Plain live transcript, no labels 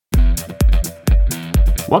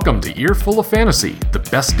Welcome to Earful of Fantasy, the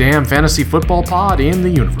best damn fantasy football pod in the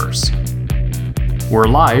universe. We're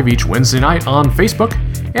live each Wednesday night on Facebook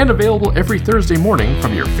and available every Thursday morning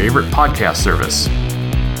from your favorite podcast service.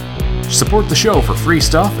 Support the show for free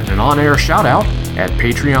stuff and an on-air shout-out at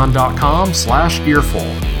patreon.com/earful.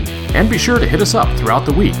 And be sure to hit us up throughout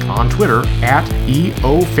the week on Twitter at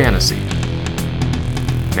EOFantasy.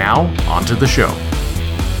 Now, on to the show.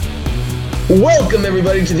 Welcome,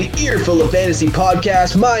 everybody, to the Earful of Fantasy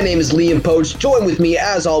podcast. My name is Liam Poach. Join with me,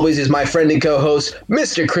 as always, is my friend and co-host,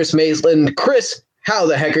 Mr. Chris Maitland. Chris, how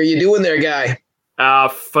the heck are you doing there, guy?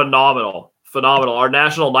 Phenomenal. Our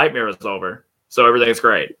national nightmare is over, so everything's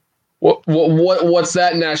great. What's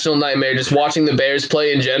that national nightmare? Just watching the Bears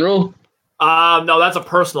play in general? No, that's a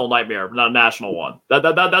personal nightmare, not a national one.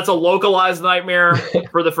 That's a localized nightmare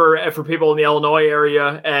for people in the Illinois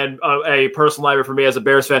area, and a personal nightmare for me as a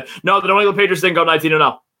Bears fan. No, the New England Patriots didn't go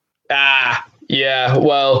 19-0. Yeah.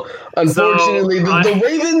 Well, unfortunately,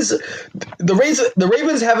 the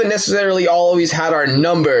Ravens haven't necessarily always had our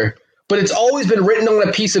number, but it's always been written on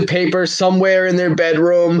a piece of paper somewhere in their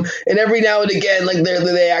bedroom. And every now and again,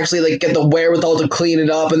 they actually get the wherewithal to clean it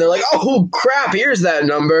up, and they're like, "Oh crap, here's that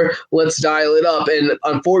number. Let's dial it up." And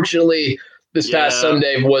unfortunately, this past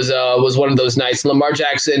Sunday was one of those nights. Lamar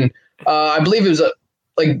Jackson, I believe it was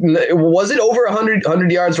was it over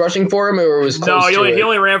 100 yards rushing for him, or was close? No, he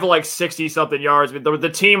only ran for 60-something yards.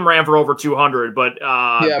 The team ran for over 200, but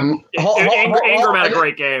Ingram had a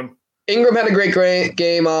great game. Ingram had a great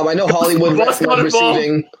game. I know Hollywood was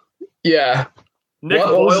receiving. Yeah. Nick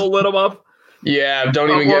Boyle lit him up. Yeah, don't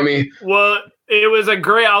even get me. Well, it was a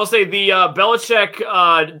great. I'll say the Belichick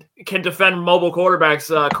can defend mobile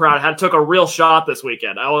quarterbacks crowd took a real shot this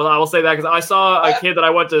weekend. I will say that because I saw a kid that I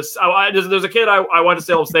went to. There's a kid I went to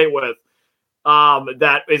Salem State with.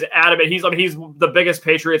 That is adamant. He's the biggest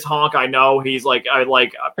Patriots honk I know. He's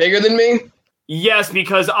bigger than me. Yes,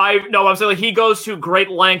 because I'm saying he goes to great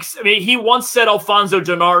lengths. I mean, he once said Alfonso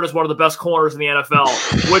Gennard is one of the best corners in the NFL,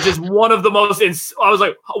 which is one of the most. I was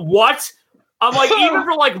like, what? I'm like, even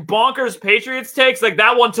for bonkers Patriots takes,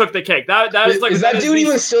 that one took the cake. Is that dude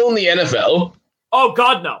even still in the NFL? Oh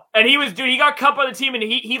God, no. And he got cut by the team, and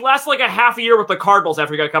he lasted a half a year with the Cardinals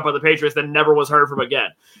after he got cut by the Patriots, then never was heard from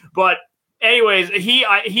again. But anyways, he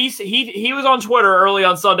was on Twitter early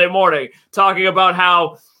on Sunday morning talking about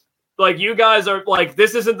how. You guys are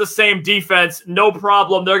this isn't the same defense. No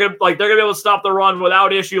problem. They're gonna be able to stop the run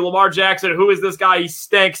without issue. Lamar Jackson, who is this guy? He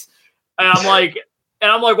stinks. And I'm like,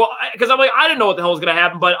 well, because I didn't know what the hell was gonna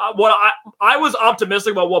happen. But I was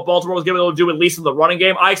optimistic about what Baltimore was going to do, at least in the running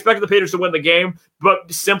game. I expected the Patriots to win the game,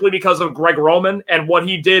 but simply because of Greg Roman and what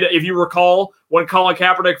he did. If you recall, when Colin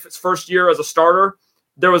Kaepernick's first year as a starter,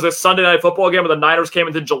 there was a Sunday Night Football game where the Niners came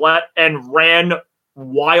into Gillette and ran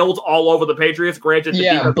wild all over the Patriots. Granted,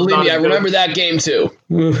 believe me, I remember that game too.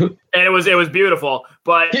 And it was beautiful.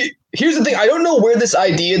 But here's the thing: I don't know where this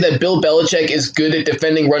idea that Bill Belichick is good at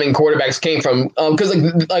defending running quarterbacks came from. Because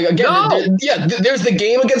there's the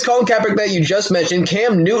game against Colin Kaepernick that you just mentioned.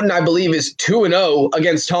 Cam Newton, I believe, is 2-0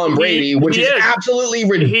 against Tom Brady, which is absolutely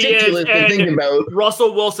ridiculous to think about.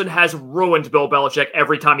 Russell Wilson has ruined Bill Belichick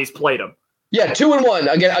every time he's played him. Yeah,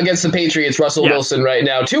 2-1 against the Patriots. Russell Wilson right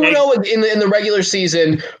now, 2-0 in the regular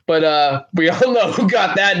season. But we all know who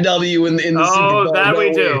got that W in the Super Bowl. Oh, that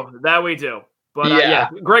we do. But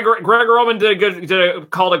Greg Roman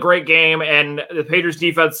called a great game, and the Patriots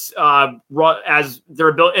defense, as their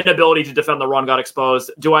inability to defend the run, got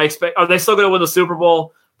exposed. Are they still going to win the Super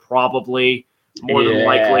Bowl? Probably, more than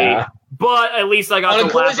likely. But at least I got on a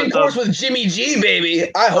collision course with Jimmy G,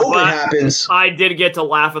 baby. I hope it happens. I did get to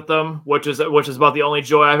laugh at them, which is about the only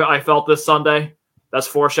joy I felt this Sunday. That's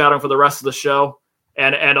foreshadowing for the rest of the show,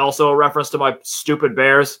 and also a reference to my stupid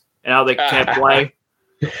Bears and how they can't play.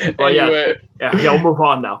 But we'll move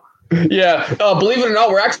on now. Yeah, believe it or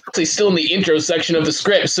not, we're actually still in the intro section of the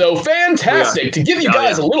script, so fantastic. To give you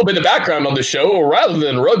guys a little bit of background on the show, rather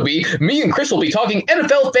than rugby, me and Chris will be talking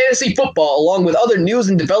NFL fantasy football, along with other news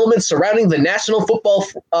and developments surrounding the National Football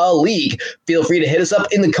League. Feel free to hit us up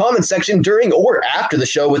in the comments section during or after the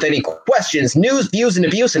show with any questions, news, views, and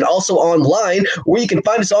abuse, and also online, where you can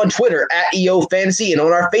find us on Twitter at EOFantasy and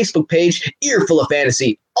on our Facebook page, Earful of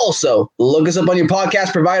Fantasy. Also, look us up on your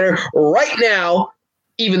podcast provider right now,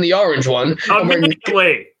 even the orange one.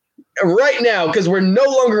 Immediately. Right now, because we're no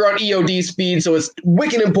longer on EOD speed, so it's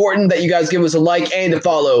wicked important that you guys give us a like and a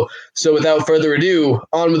follow. So without further ado,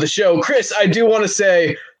 on with the show. Chris, I do want to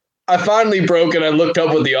say, I finally broke and I looked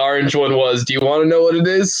up what the orange one was. Do you want to know what it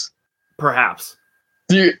is? Perhaps.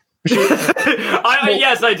 Do you?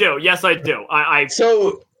 Yes, I do.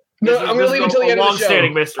 So No, I'm going to leave it until the end of the show.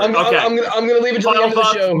 Long-standing mystery. I'm going to leave it until the end of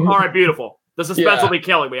the show. All right, beautiful. The suspense will be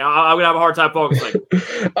killing me. I'm going to have a hard time focusing.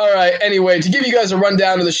 All right. Anyway, to give you guys a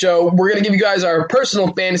rundown of the show, we're going to give you guys our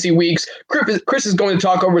personal fantasy weeks. Chris is going to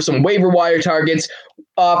talk over some waiver wire targets.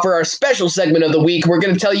 For our special segment of the week, we're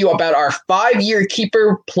going to tell you about our 5-year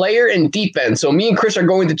keeper, player, and defense. So me and Chris are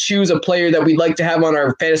going to choose a player that we'd like to have on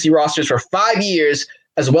our fantasy rosters for 5 years,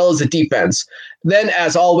 as well as the defense. Then,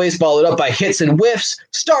 as always, followed up by hits and whiffs,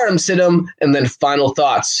 stardom, sit-em, and then final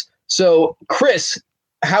thoughts. So, Chris,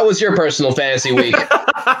 how was your personal fantasy week?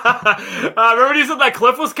 Remember when you said that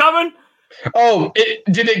Cliff was coming? Oh,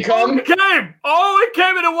 did it come? It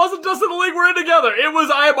came, and it wasn't just in the league we're in together.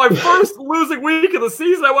 I had my first losing week of the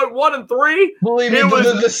season. I went 1-3. Believe me,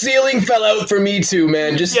 the ceiling fell out for me too,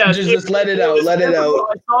 man. Just let it out. Let it out.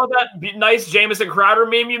 I saw that nice Jamison Crowder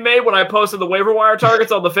meme you made when I posted the waiver wire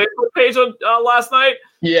targets on the Facebook page last night.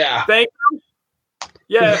 Yeah. Thank you.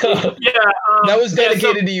 Yeah. That was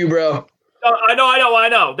dedicated to you, bro. I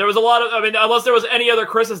know. There was a lot of, unless there was any other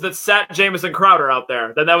Chris's that sat Jamison Crowder out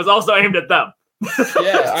there, then that was also aimed at them.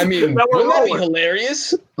 Yeah, wouldn't that be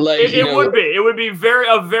hilarious? It would be. It would be a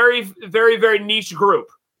very, very, very niche group.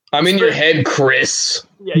 I'm in your head, Chris.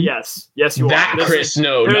 Yeah, yes, you that are. Chris,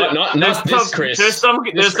 no, not this Chris. There's some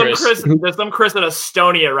Chris in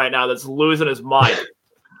Estonia right now that's losing his mind.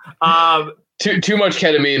 Too much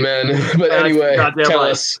ketamine, man. But anyway, tell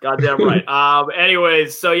us. Goddamn right.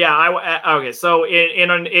 Anyways, so yeah, okay. So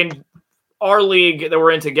in our league that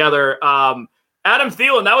we're in together, Adam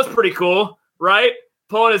Thielen, that was pretty cool, right?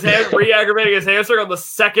 Pulling his hand, re-aggravating his hamstring on the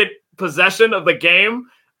second possession of the game.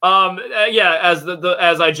 As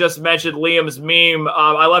I just mentioned, Liam's meme.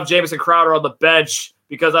 I left Jamison Crowder on the bench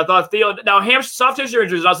because I thought Thielen. Now, soft tissue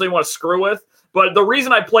injury is not something you want to screw with. But the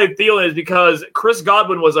reason I played Thielen is because Chris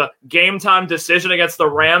Godwin was a game-time decision against the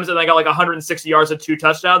Rams, and they got like 160 yards and 2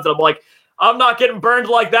 touchdowns. And I'm like, I'm not getting burned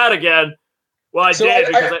like that again. Well, I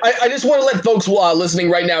did. I just want to let folks listening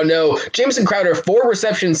right now know, Jamison Crowder, 4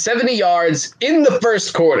 receptions, 70 yards in the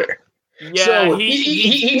first quarter. Yeah, so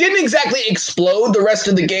he didn't exactly explode the rest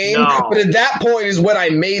of the game, but at that point is when I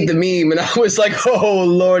made the meme, and I was like, oh,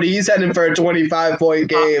 Lord, he's heading for a 25-point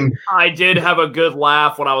game. I did have a good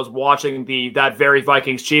laugh when I was watching that very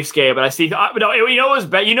Vikings-Chiefs game, and I see, like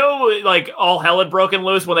all hell had broken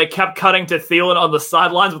loose when they kept cutting to Thielen on the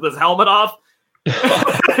sidelines with his helmet off. And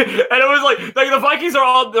it was like the Vikings are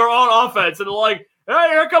on their own offense, and they're like, hey,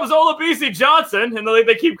 here comes Olabisi Johnson, and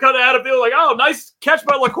they keep cutting out of Thielen like, oh, nice catch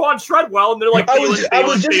by Laquan Treadwell, and they're like, I was just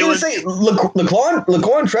going to say,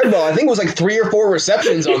 Laquan Treadwell, I think it was like 3 or 4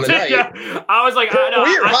 receptions on the night. Yeah. I was like,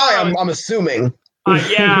 I'm assuming.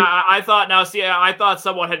 I thought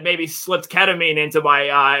someone had maybe slipped ketamine into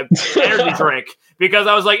my energy drink, because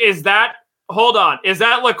I was like, is that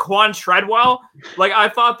Laquan Treadwell? Like, I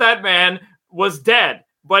thought that man was dead,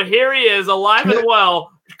 but here he is, alive and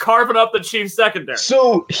well, carving up the Chiefs secondary.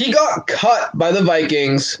 So he got cut by the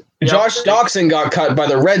Vikings. Yep. Josh Doxson got cut by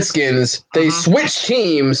the Redskins. They switched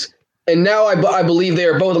teams, and now I believe they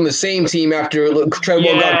are both on the same team after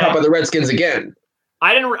Treadwell got cut by the Redskins again.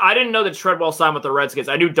 I didn't know that Treadwell signed with the Redskins.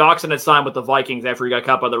 I knew Doxson had signed with the Vikings after he got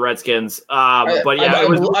cut by the Redskins.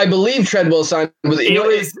 I believe Treadwell signed with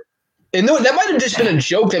And no, that might have just been a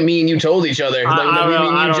joke that me and you told each other.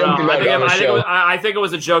 I think it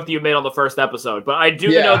was a joke that you made on the first episode. But I do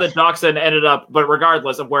know that Doxson ended up, but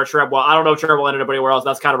regardless of where Treadwell, I don't know if Treadwell ended up anywhere else.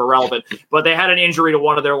 That's kind of irrelevant. But they had an injury to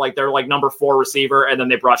one of their number 4 receiver, and then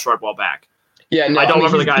they brought Treadwell back. Yeah, no, I don't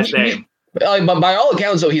remember the guy's name. But by all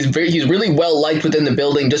accounts, though, he's really well liked within the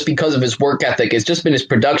building just because of his work ethic. It's just been his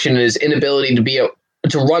production and his inability to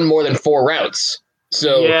run more than 4 routes.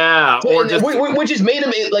 So which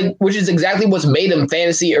is exactly what's made him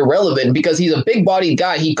fantasy irrelevant, because he's a big bodied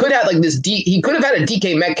guy. He could have had he could have had a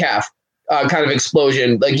DK Metcalf kind of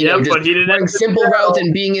explosion, but he didn't running simple routes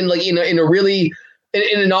and being in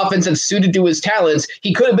an offense that's suited to his talents.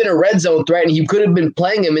 He could have been a red zone threat, and you could have been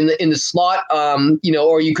playing him in the slot,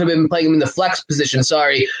 or you could have been playing him in the flex position.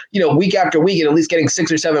 Week after week, and at least getting 6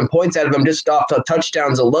 or 7 points out of him just off the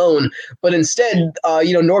touchdowns alone. But instead,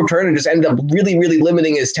 Norv Turner just ended up really, really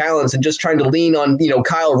limiting his talents and just trying to lean on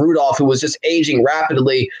Kyle Rudolph, who was just aging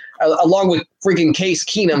rapidly, along with freaking Case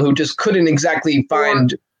Keenum, who just couldn't exactly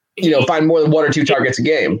find more than 1 or 2 targets a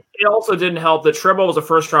game. It also didn't help that Treadwell was a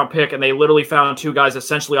first-round pick, and they literally found 2 guys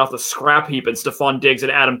essentially off the scrap heap in Stephon Diggs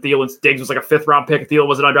and Adam Thielen. Diggs was like a 5th-round pick. Thielen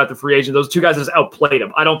was an undrafted free agent. Those 2 guys just outplayed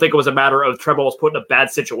him. I don't think it was a matter of Treadwell was put in a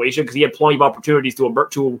bad situation, because he had plenty of opportunities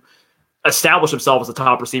to establish himself as a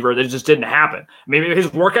top receiver. That just didn't happen. Maybe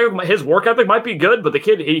his work ethic might be good, but the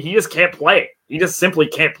kid, he just can't play. He just simply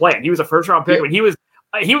can't play. And he was a first-round pick. He was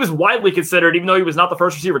he was widely considered, even though he was not the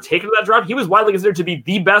first receiver taken in that draft, he was widely considered to be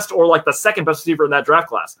the best or like the second best receiver in that draft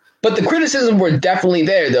class. But the criticisms were definitely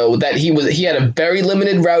there, though, that he had a very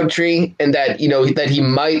limited route tree, and that that he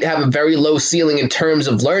might have a very low ceiling in terms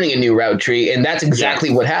of learning a new route tree, and that's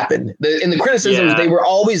exactly what happened. The criticisms, they were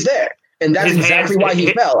always there, and that's exactly why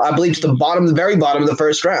he fell. I believe to the very bottom of the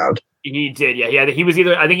first round. He did, yeah. He was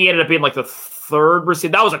I think he ended up being like the third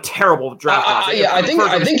receiver. That was a terrible draft class. I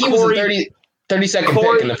think he was the 32nd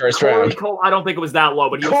pick in the first round. I don't think it was that low,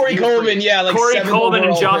 but Corey Coleman, Corey Coleman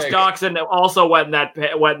and Josh Doxson also went in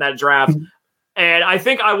that draft. And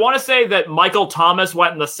I want to say that Michael Thomas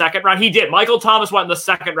went in the second round. He did. Michael Thomas went in the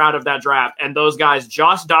second round of that draft, and those guys,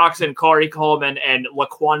 Josh Doxson, Corey Coleman, and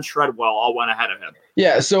Laquan Treadwell, all went ahead of him.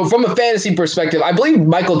 Yeah. So from a fantasy perspective, I believe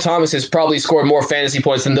Michael Thomas has probably scored more fantasy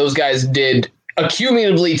points than those guys did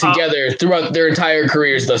accumulatively together throughout their entire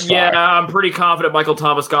careers thus far. Yeah, I'm pretty confident Michael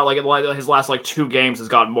Thomas got his last 2 games has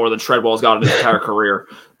gotten more than Treadwell has gotten his entire career.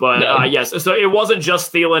 But yes, so it wasn't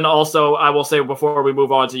just Thielen. Also, I will say before we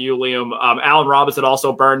move on to you, Liam, Allen Robinson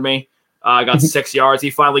also burned me. Got 6 yards.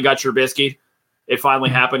 He finally got Trubisky. It finally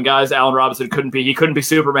happened, guys. Allen Robinson couldn't be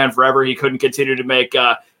Superman forever. He couldn't continue to make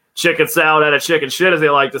chicken salad out of chicken shit, as they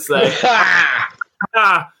like to say.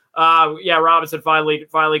 Robinson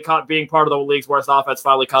finally caught being part of the league's worst offense.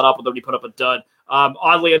 Finally caught up with him. He put up a dud.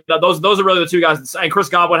 Oddly, those are really the two guys. And Chris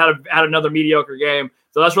Godwin had another mediocre game.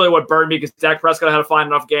 So that's really what burned me because Dak Prescott had a fine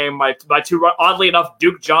enough game. My two, oddly enough,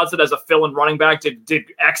 Duke Johnson as a fill-in running back did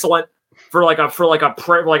excellent for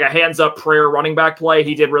a hands up prayer running back play.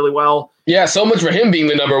 He did really well. Yeah, so much for him being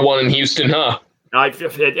the number one in Houston, huh?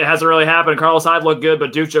 It hasn't really happened. Carlos Hyde looked good,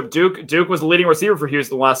 but Duke was the leading receiver for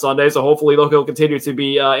Houston last Sunday, so hopefully he'll continue to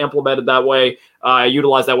be implemented that way,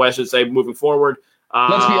 utilized that way, I should say, moving forward.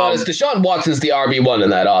 Let's be honest, Deshaun Watson's the RB1 in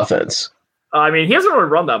that offense. I mean, he hasn't really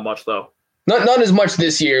run that much, though. Not as much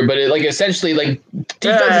this year, but essentially,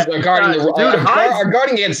 defenses are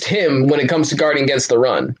guarding against him when it comes to guarding against the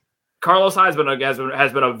run. Carlos Hyde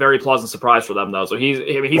has been a very pleasant surprise for them, though. So he's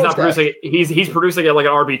not producing. He's producing at like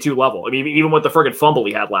an RB2 level. I mean, even with the friggin' fumble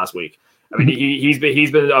he had last week. I mean, he's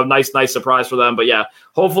been a nice surprise for them. But yeah,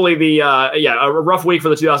 hopefully a rough week for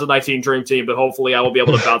the 2019 Dream Team, but hopefully I will be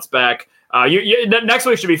able to bounce back. Next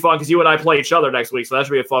week should be fun because you and I play each other next week, so that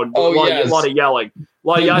should be a fun. A lot of yelling.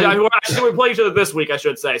 Actually, we play each other this week, I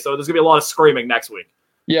should say. So there's gonna be a lot of screaming next week.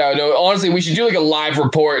 Yeah, no, honestly, we should do a live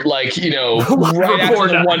report, right after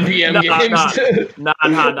the 1 p.m. games. No.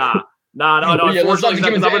 Yeah,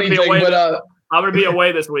 I'm going to be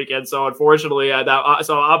away this weekend, so unfortunately, I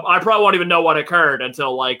probably won't even know what occurred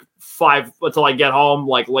until 5 until I get home,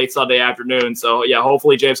 late Sunday afternoon. So yeah,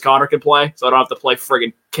 hopefully James Conner can play, so I don't have to play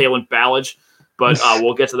friggin' Kalen Ballage. But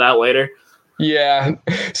we'll get to that later. Yeah.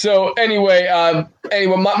 So anyway,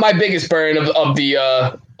 my biggest burn of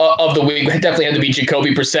the week definitely had to be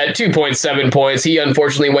Jacoby Brissett, 2.7 points. He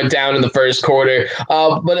unfortunately went down in the first quarter,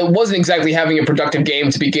 but it wasn't exactly having a productive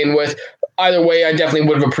game to begin with. Either way, I definitely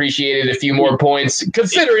would have appreciated a few more points,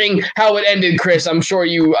 considering how it ended, Chris. I'm sure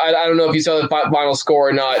I don't know if you saw the final score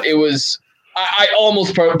or not. It was, I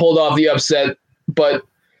almost pulled off the upset, but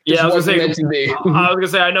yeah, I was going to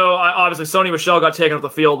say, I know, obviously, Sony Michel got taken off the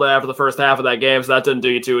field after the first half of that game, so that didn't do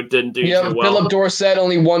you too well. Philip Dorsett,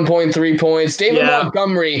 only 1.3 points. David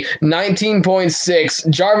Montgomery, 19.6.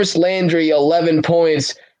 Jarvis Landry, 11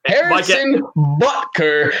 points. Harrison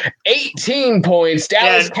Butker, 18 points.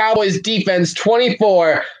 Dallas Cowboys defense,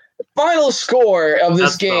 24. Final score of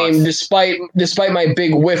this game, despite my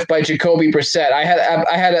big whiff by Jacoby Brissett, I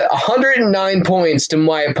had 109 points to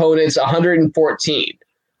my opponent's 114.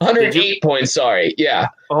 108 points, sorry. Yeah.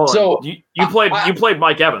 So you played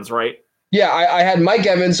Mike Evans, right? Yeah, I had Mike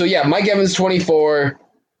Evans. So yeah, Mike Evans 24.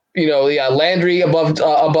 Landry above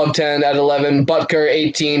 10 at 11, Butker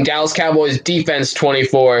 18, Dallas Cowboys defense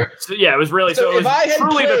 24. So yeah, it was really so it was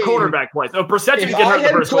truly the quarterback play. So Brissett didn't get hurt in the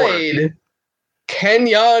first quarter. If I had played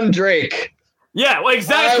Kenyon Drake. Yeah, well,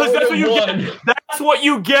 exactly. Because that's what you get. That's what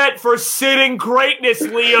you get for sitting greatness,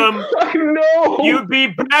 Liam. I know. You'd be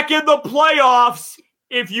back in the playoffs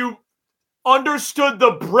if you understood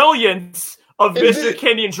the brilliance of Mr.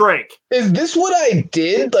 Kenyon Drake. Is this what I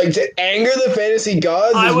did, to anger the fantasy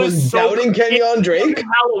gods? I was doubting Kenyon Drake.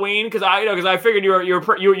 Halloween, because I figured you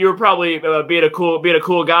were probably being a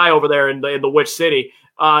cool guy over there in the Witch City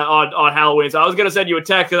on Halloween. So I was gonna send you a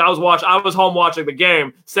text because I was home watching the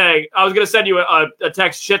game, saying I was gonna send you a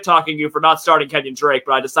text shit talking you for not starting Kenyon Drake,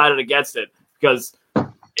 but I decided against it because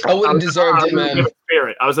I wouldn't deserve it, man.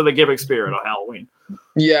 I was in the giving spirit on Halloween.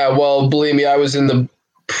 Yeah, well, believe me, I was in the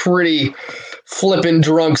pretty flipping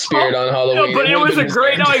drunk spirit on Halloween. No, but it was a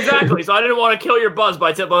great. No, exactly. So I didn't want to kill your buzz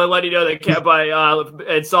by letting you know that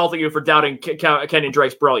by insulting you for doubting Kenyon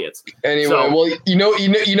Drake's brilliance. Anyway, well, you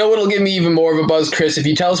know what'll give me even more of a buzz, Chris, if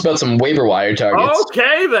you tell us about some waiver wire targets.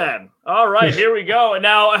 Okay, then. All right, here we go. And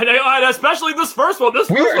now, and especially this first one.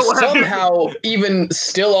 We are somehow even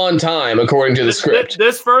still on time, according to the script.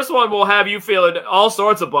 This first one will have you feeling all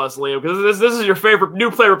sorts of buzz, Liam, because this is your new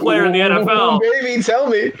favorite player in the NFL. Baby, tell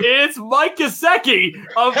me. It's Mike Gesicki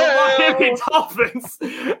of the Miami Dolphins.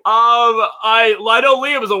 I know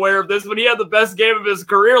Liam is aware of this, but he had the best game of his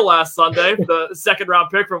career last Sunday, the second-round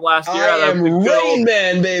pick from last year. I am Rain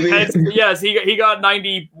Man, baby. And, yes, he got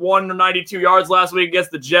 91 or 92 yards last week against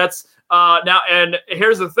the Jets. Now, and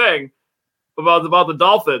here's the thing about the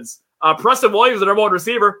Dolphins. Preston Williams, the number one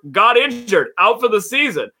receiver, got injured, out for the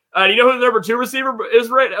season. You know who the number two receiver is,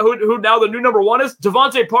 right? Who now the new number one is?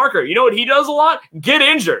 Devontae Parker. You know what he does a lot? Get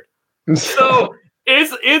injured. So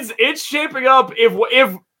it's shaping up.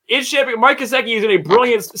 If it's shaping, Mike Gesicki is in a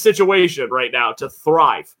brilliant situation right now to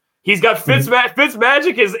thrive. He's got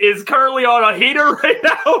Fitzmagic is currently on a heater right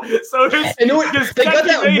now. So they got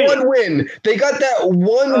that one win. They got that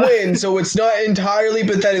one win, so it's not entirely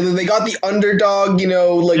pathetic. They got the underdog,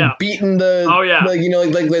 beating the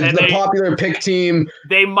the popular pick team.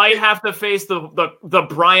 They might have to face the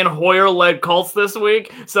Brian Hoyer led Colts this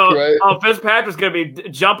week. So Fitzpatrick's going to be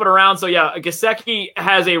jumping around. So yeah, Gesicki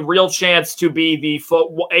has a real chance to be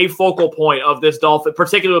a focal point of this Dolphin,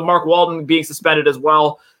 particularly with Mark Walton being suspended as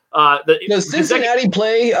well. Does Cincinnati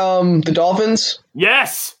play the Dolphins?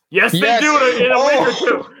 Yes, they do it in a week or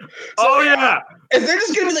two. Yeah. Is there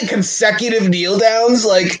just gonna be like consecutive kneel downs?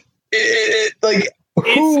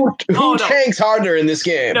 Who tanks harder in this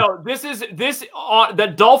game? No,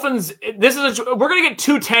 the Dolphins. We're gonna get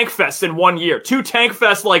two tank fests in 1 year. Two tank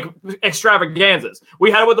fest extravaganzas.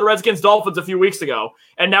 We had it with the Redskins Dolphins a few weeks ago,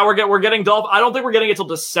 and now we're getting Dolphins. I don't think we're getting it till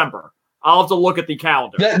December. I'll have to look at the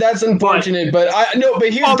calendar. That's unfortunate, but here's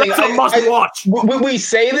the thing. That's a must-watch. We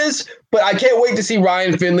say this, but I can't wait to see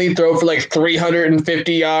Ryan Finley throw for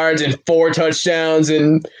 350 yards and 4 touchdowns,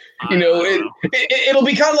 and it'll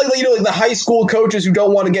be kind of like the high school coaches who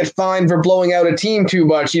don't want to get fined for blowing out a team too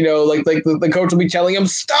much. The coach will be telling them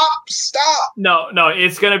stop. No,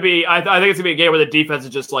 it's gonna be. I think it's gonna be a game where the defense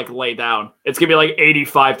is just lay down. It's gonna be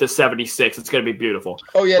 85-76. It's gonna be beautiful.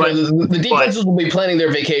 Oh yeah, the defenses will be planning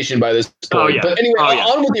their vacation by this point. Oh, yeah. But anyway,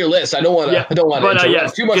 on with your list. I don't want to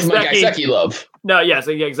interrupt too much of my Gesicki love. No, yes,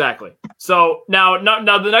 exactly. So now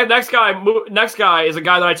the next guy is a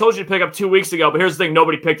guy that I told you to pick up 2 weeks ago, but here's the thing: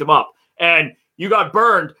 nobody picked him up, and you got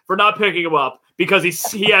burned for not picking him up because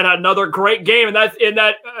he had another great game, and he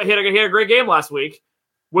had a great game last week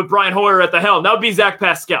with Brian Hoyer at the helm. That would be Zach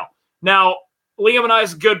Pascal. Now, Liam and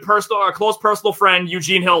I's close personal friend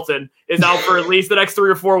Eugene Hilton is out for at least the next 3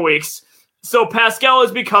 or 4 weeks, so Pascal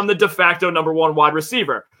has become the de facto number one wide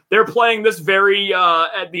receiver. They're playing this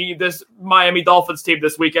this Miami Dolphins team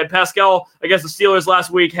this weekend. Pascal against the Steelers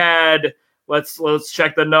last week had let's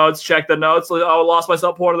check the notes. I lost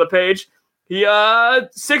myself pulling to the page. He had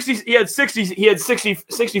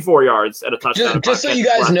 64 yards at a touchdown. Just so you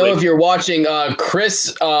guys know, if you're watching,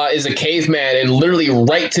 Chris is a caveman and literally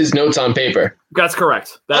writes his notes on paper. That's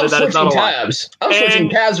correct. That is not a tabs. I'm switching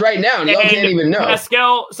tabs right now, and y'all can't even know.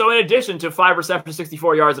 Pascal. So in addition to 5 receptions,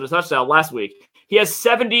 64 yards at a touchdown last week, he has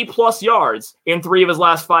 70-plus yards in 3 of his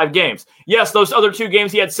last 5 games. Yes, those other 2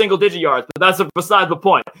 games he had single-digit yards, but that's beside the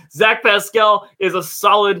point. Zach Pascal is a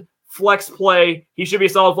solid flex play. He should be a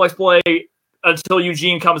solid flex play until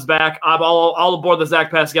Eugene comes back. I'm all aboard the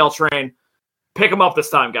Zach Pascal train. Pick him up this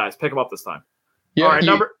time, guys. Pick him up this time. Yeah, all right,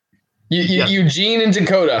 Eugene and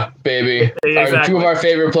Dakota, baby, are 2 of our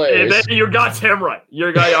favorite players. You got him right.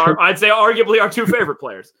 I'd say arguably our 2 favorite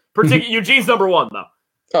players. Particularly Eugene's number 1, though.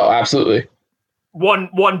 Oh, absolutely.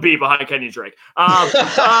 1B behind Kenyon Drake.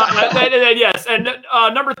 Yes, and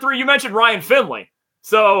number 3, you mentioned Ryan Finley.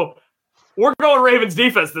 So we're going Ravens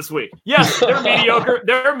defense this week. Yes, they're mediocre.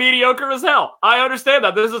 They're mediocre as hell. I understand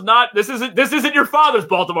that. This isn't your father's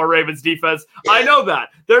Baltimore Ravens defense. I know that.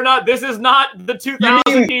 They're not. This is not the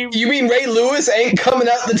 2000 team. You mean Ray Lewis ain't coming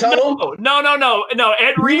out the tunnel? No.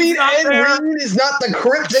 Ed Reed's not there. Ed Reed is not the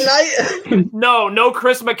kryptonite? No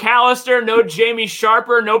Chris McAllister, no Jamie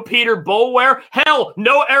Sharper, no Peter Bolware. Hell,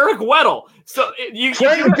 no Eric Weddle. So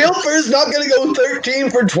Frank Dilfer's not going to go 13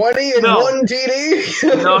 for 20 and 1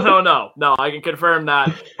 TD? No, I can confirm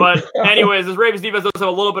that. But anyways, this Ravens defense does have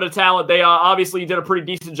a little bit of talent. They obviously did a pretty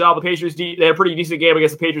decent job with Patriots. They had a pretty decent game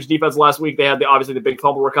against the Patriots defense last week. They had obviously the big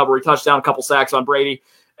fumble recovery touchdown, a couple sacks on Brady.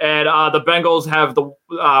 And the Bengals have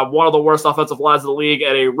one of the worst offensive lines in the league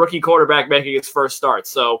and a rookie quarterback making his first start.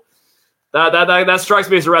 So That strikes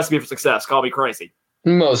me as a recipe for success. Call me crazy.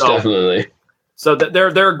 Most definitely. So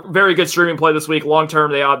they're very good streaming play this week. Long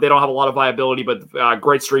term, they don't have a lot of viability, but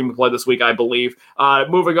great streaming play this week, I believe.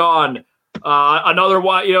 Moving on, another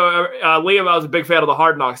one. Liam, I was a big fan of the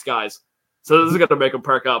Hard Knocks guys, so this is going to make him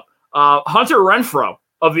perk up. Hunter Renfrow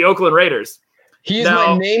of the Oakland Raiders. He is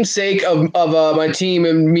my namesake of my team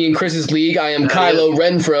and me and Chris's league. I am Kylo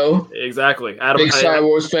Renfro. Exactly. Adam, big Star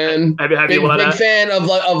Wars fan. Big fan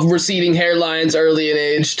of receding hairlines early in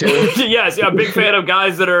age too. Yes, yeah, big fan of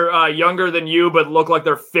guys that are younger than you but look like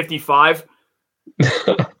they're 55.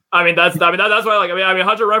 That's why I like.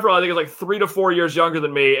 Hunter Renfrow, I think, is like 3 to 4 years younger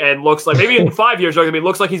than me, and looks like maybe even 5 years younger than me.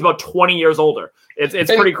 Looks like he's about 20 years older. It's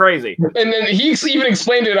pretty crazy. And then he even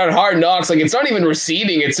explained it on Hard Knocks. Like, it's not even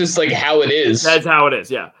receding; it's just like how it is. That's how it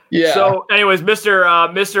is. Yeah. Yeah. So, anyways,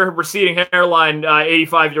 Mr. receding hairline,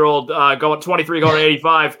 85-year-old, going 23, going to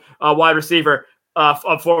 85, wide receiver.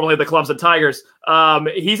 Formerly the Clemson Tigers.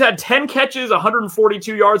 He's had 10 catches,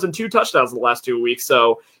 142 yards, and 2 touchdowns in the last 2 weeks.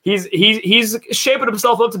 So he's shaping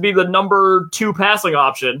himself up to be the number 2 passing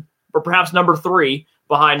option, or perhaps number 3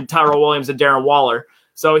 behind Tyrell Williams and Darren Waller.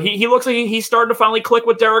 So he looks like he's starting to finally click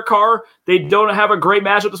with Derek Carr. They don't have a great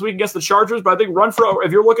matchup this week against the Chargers, but I think Renfrow,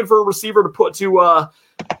 if you're looking for a receiver to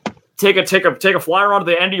take a flyer onto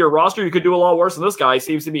the end of your roster, you could do a lot worse than this guy. He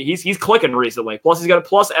seems to be he's clicking recently. Plus he's got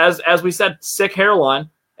as we said, sick hairline,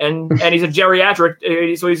 and he's a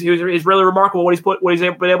geriatric, so he's really remarkable what he's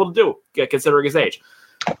been able to do considering his age.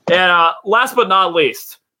 And last but not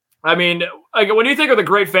least, I mean, when you think of the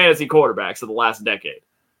great fantasy quarterbacks of the last decade,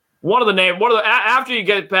 after you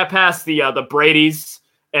get past the Bradys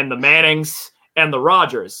and the Mannings and the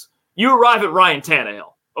Rodgers, you arrive at Ryan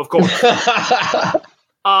Tannehill, of course.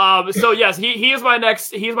 So yes, he is my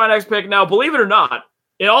next pick. Now, believe it or not,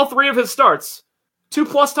 in all 3 of his starts,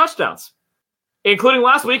 2+ touchdowns, including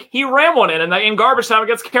last week. He ran one in garbage time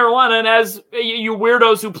against Carolina. And as you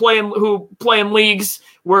weirdos who play in leagues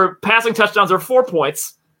where passing touchdowns are 4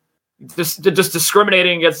 points, just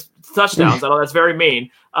discriminating against touchdowns. I know that's very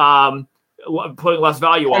mean. Putting less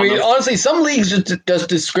value on them. Honestly, some leagues just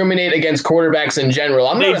discriminate against quarterbacks in general.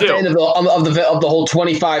 I'm not a fan of the whole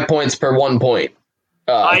 25 points per 1 point.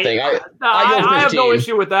 Thing. I have no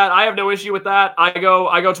issue with that. I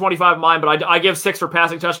go 25 in mine, but I give 6 for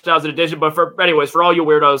passing touchdowns in addition. But for all you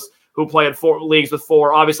weirdos who play in 4 leagues with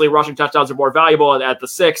 4, obviously rushing touchdowns are more valuable at the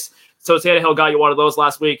 6. So Tannehill got you one of those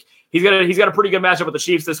last week. He's got a pretty good matchup with the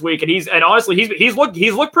Chiefs this week, and honestly he's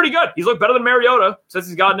looked pretty good. He's looked better than Mariota since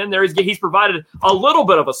he's gotten in there. He's provided a little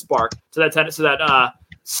bit of a spark to that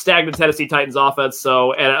stagnant Tennessee Titans offense.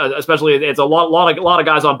 So and especially it's a lot of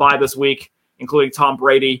guys on bye this week, including Tom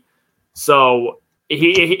Brady. So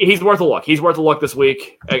he's worth a look. He's worth a look this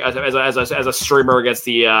week as a streamer against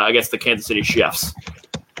the Kansas City Chiefs.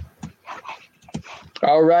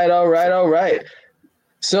 All right.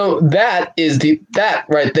 So that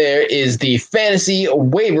right there is the fantasy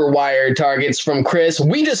waiver wire targets from Chris.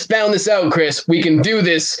 We just found this out, Chris. We can do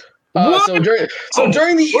this.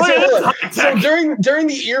 During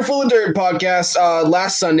the Earful of Dirt podcast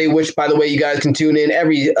last Sunday, which by the way you guys can tune in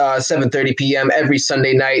every 7:30 p.m. every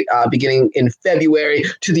Sunday night beginning in February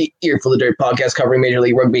to the Earful of Dirt podcast covering Major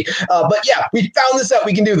League Rugby. But yeah, we found this out.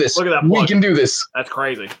 We can do this. Look at that plug. We can do this. That's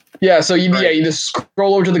crazy. Yeah. So you just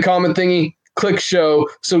scroll over to the comment thingy, click show.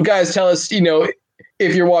 So guys, tell us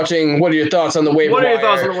if you're watching, what are your thoughts on the waiver wire? What are your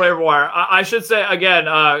thoughts on the waiver wire? I should say, again,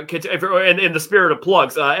 if you're in the spirit of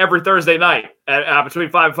plugs, every Thursday night at between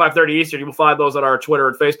 5 and 5:30 Eastern, you will find those on our Twitter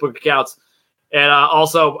and Facebook accounts. And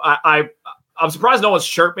also, I'm surprised no one's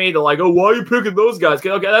chirped me. They're like, oh, why are you picking those guys?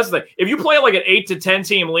 Okay, that's the thing. If you play like an 8 to 10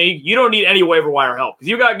 team league, you don't need any waiver wire help.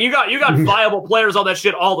 Because you got viable players on that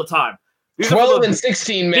shit all the time. 12 and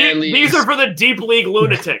 16 man leagues. These are for the deep league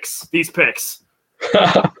lunatics, these picks.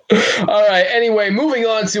 All right. Anyway, moving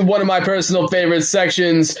on to one of my personal favorite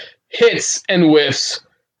sections, hits and whiffs.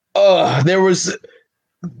 There were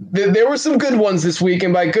some good ones this week,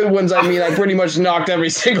 and by good ones I mean I pretty much knocked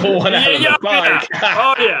every single one out of the park.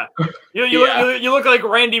 Oh yeah. You look like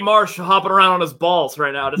Randy Marsh hopping around on his balls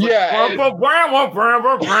right now. Just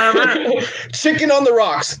Chicken on the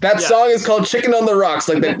Rocks. That song is called Chicken on the Rocks.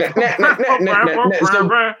 Like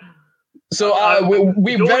that. So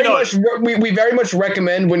we very much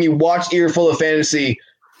recommend when you each Earful of Fantasy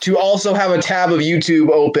to also have a tab of YouTube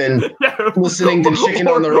open, listening to Chicken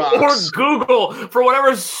on the Rocks. Or Google for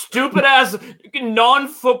whatever stupid-ass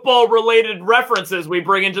non-football related references we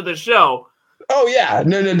bring into the show. Oh yeah,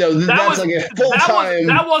 no. That's like a full time.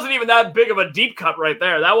 That wasn't even that big of a deep cut right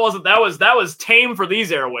there. That was tame for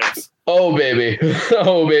these airwaves. Oh baby.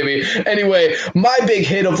 Anyway, my big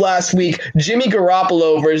hit of last week: Jimmy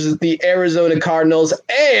Garoppolo versus the Arizona Cardinals,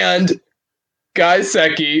 and Guy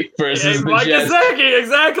Secchi versus the Jets. Gesicki,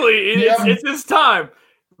 exactly. It's his time.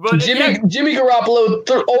 But Jimmy Garoppolo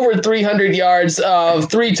over 300 yards,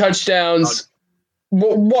 3 touchdowns.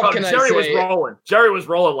 What can I say? Jerry was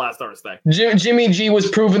rolling last Thursday. Jimmy G was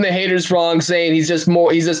proving the haters wrong, saying he's just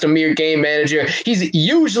a mere game manager. He's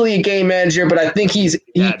usually a game manager, but I think he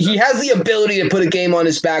has the ability to put a game on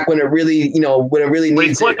his back when it really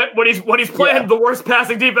needs it. When he's playing the worst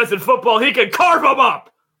passing defense in football, he can carve them up.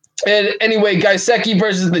 And anyway, Gesicki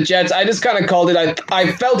versus the Jets. I just kind of called it.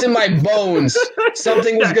 I felt in my bones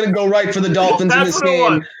something was going to go right for the Dolphins in this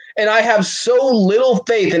game. And I have so little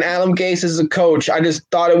faith in Adam Gase as a coach. I just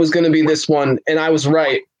thought it was going to be this one, and I was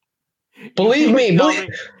right. Believe me.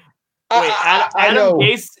 Adam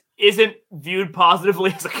Gase isn't viewed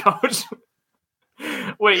positively as a coach.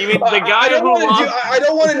 Wait, you mean the guy I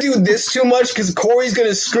don't want to do this too much because Corey's going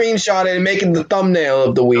to screenshot it and make it the thumbnail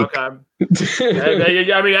of the week. Okay.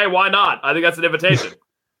 I mean, hey, why not? I think that's an invitation.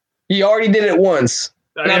 He already did it once.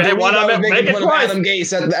 Why not make it twice? Adam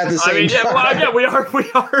Gase at the same time. We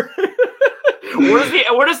are.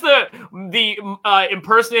 Where does the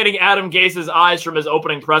impersonating Adam Gase's eyes from his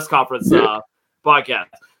opening press conference podcast?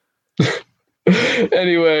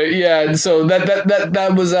 Anyway, yeah. So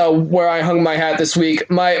that was where I hung my hat this week.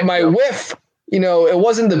 My whiff, it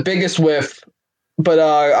wasn't the biggest whiff, but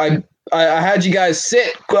I had you guys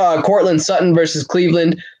sit Cortland Sutton versus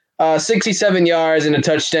Cleveland, 67 yards and a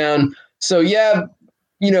touchdown. So yeah,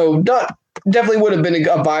 definitely would have been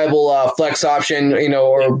a viable flex option,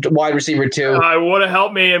 or wide receiver too. It would have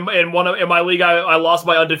helped me in my league. I lost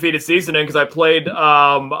my undefeated season because I played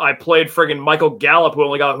friggin' Michael Gallup,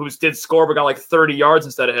 who did score but got like 30 yards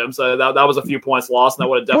instead of him. So that was a few points lost, and that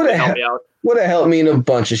would have definitely helped me out. Would have helped me in a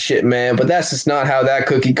bunch of shit, man. But that's just not how that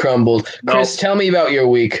cookie crumbled. Chris, tell me about your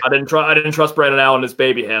week. I didn't trust Brandon Allen in his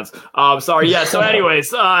baby hands. Sorry. Yeah. So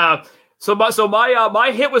anyways. So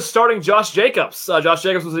my hit was starting Josh Jacobs. Josh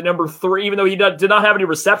Jacobs was the number 3, even though he did not have any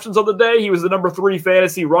receptions on the day. He was the number 3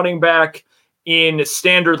 fantasy running back in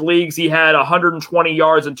standard leagues. He had 120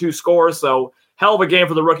 yards and 2 scores. So hell of a game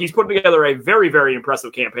for the rookie. He's putting together a very, very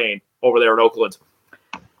impressive campaign over there in Oakland.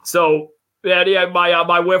 So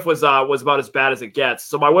my whiff was about as bad as it gets.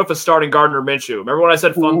 So my whiff was starting Gardner Minshew. Remember when I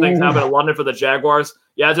said fun things happen in London for the Jaguars?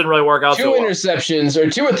 Yeah, it didn't really work out. 2 interceptions, or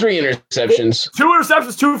 2 or 3 interceptions. 2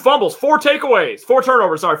 interceptions, 2 fumbles, 4 takeaways, 4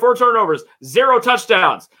 turnovers, 0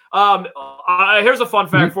 touchdowns. Here's a fun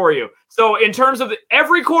fact for you. So in terms of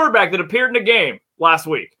every quarterback that appeared in a game last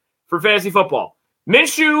week for fantasy football,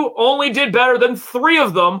 Minshew only did better than 3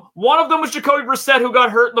 of them. One of them was Jacoby Brissett, who got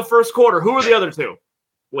hurt in the first quarter. Who were the other 2?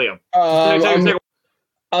 Liam.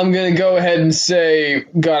 I'm going to go ahead and say,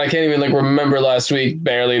 God, I can't even remember last week,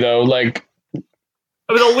 barely though. It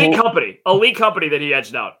was elite company that he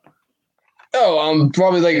edged out. Oh,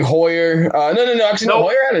 probably Hoyer. No. Actually,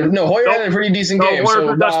 no. Hoyer had a pretty decent game.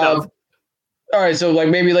 So, all right, so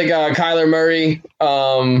maybe Kyler Murray.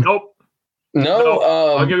 Nope. No.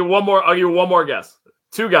 I'll give you one more guess.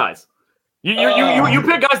 2 guys. You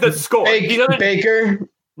pick guys that score. Baker.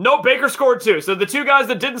 No, Baker scored 2. So the 2 guys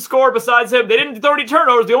that didn't score besides him, they didn't throw any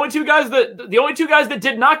turnovers. The only two guys that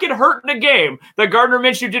did not get hurt in a game that Gardner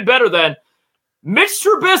Minshew did better than Mitch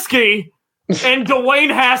Trubisky and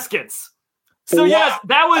Dwayne Haskins. So yes,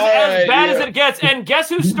 that was as bad as it gets. And guess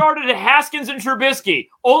who started Haskins and Trubisky?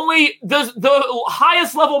 Only the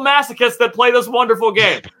highest level masochists that play this wonderful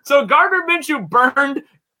game. So Gardner Minshew burned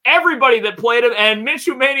everybody that played him, and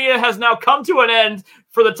Minshew Mania has now come to an end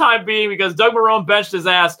for the time being because Doug Marrone benched his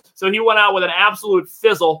ass. So he went out with an absolute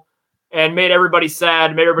fizzle and made everybody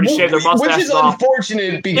sad, made everybody shave their mustaches off. Which is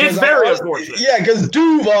unfortunate because it's very unfortunate. Yeah, because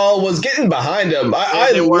Duval was getting behind him.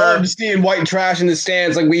 I loved seeing white trash in the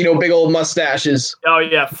stands, big old mustaches. Oh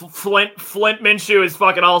yeah, Flint Minshew is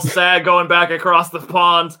fucking all sad, going back across the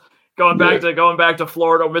pond. Going back to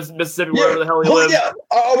Florida, Mississippi, wherever the hell he lives. Yeah.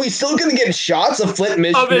 Are we still going to get shots of Flint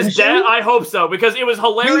Minshew? Of his dad? I hope so, because it was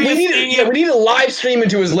hilarious. We need a live stream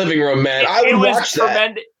into his living room, man. I would watch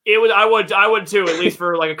that. I would too, at least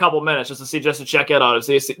for a couple minutes, just to check in on him,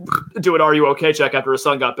 see, do an "Are you okay?" check after his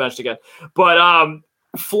son got benched again. But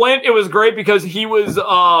Flint, it was great because he was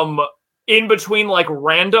in between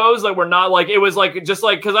randos, we're not it was because that's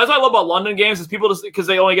what I love about London games is people just because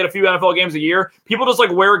they only get a few NFL games a year, people just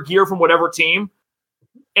wear gear from whatever team.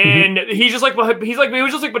 And he was just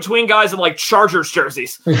like between guys in like Chargers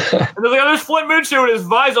jerseys. And there's Flint Minshew in his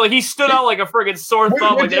visor. Like he stood out like a friggin' sore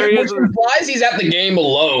thumb. Like there he is. Implies he's at the game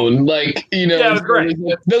alone. Like, yeah, it was great.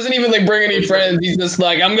 Doesn't even like bring any friends. He's just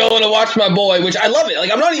like, I'm going to watch my boy, which I love it.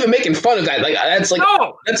 Like I'm not even making fun of that. Like that's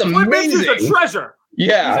amazing. Flint Minshew's a treasure.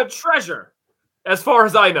 Yeah, he's a treasure. As far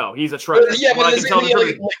as I know, he's a treasure. Yeah, but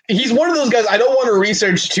he's one of those guys. I don't want to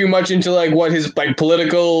research too much into like what his like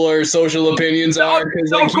political or social opinions are.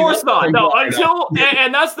 No, of course not. No,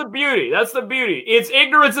 and that's the beauty. That's the beauty. It's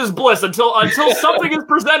ignorance is bliss. Until something is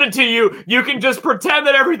presented to you, you can just pretend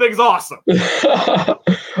that everything's awesome.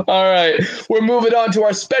 All right, we're moving on to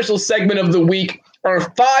our special segment of the week: our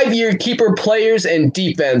 5-year keeper players and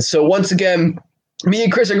defense. So once again, me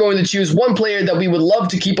and Chris are going to choose one player that we would love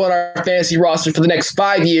to keep on our fantasy roster for the next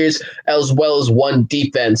 5 years, as well as one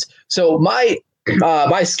defense. So my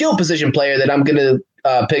skill position player that I'm going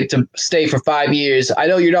to pick to stay for 5 years, I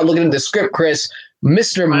know you're not looking at the script, Chris,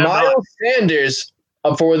 Mr. Miles Sanders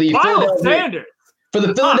for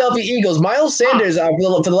the Philadelphia Eagles. Miles Sanders,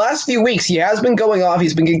 for the last few weeks, he has been going off.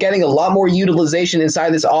 He's been getting a lot more utilization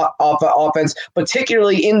inside this offense,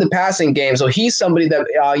 particularly in the passing game. So he's somebody that,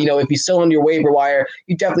 if he's still on your waiver wire,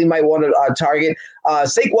 you definitely might want to target.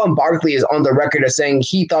 Saquon Barkley is on the record as saying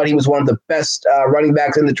he thought he was one of the best running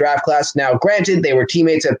backs in the draft class. Now, granted, they were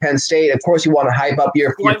teammates at Penn State. Of course, you want to hype up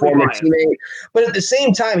your former teammate. But at the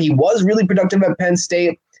same time, he was really productive at Penn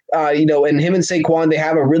State. And him and Saquon, they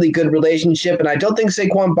have a really good relationship. And I don't think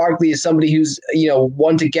Saquon Barkley is somebody who's,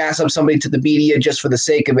 one to gas up somebody to the media just for the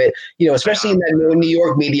sake of it, especially in that New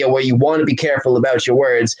York media where you want to be careful about your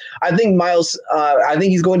words. I think Miles,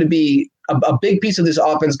 he's going to be a big piece of this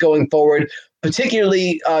offense going forward,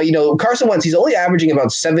 particularly, Carson Wentz, he's only averaging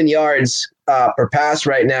about 7 yards per pass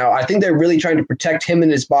right now. I think they're really trying to protect him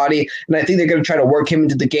and his body, and I think they're going to try to work him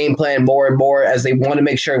into the game plan more and more as they want to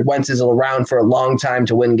make sure Wentz is around for a long time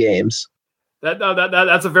to win games.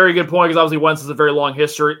 That's a very good point, because obviously Wentz has a very long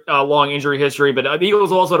injury history, but the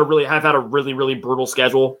Eagles also have had a really, really brutal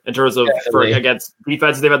schedule in terms of against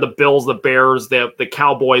defenses. They've had the Bills, the Bears, the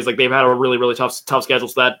Cowboys. Like they've had a really, really tough schedule.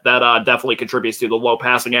 So that definitely contributes to the low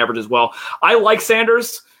passing average as well. I like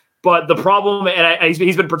Sanders, but the problem, and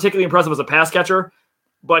he's been particularly impressive as a pass catcher,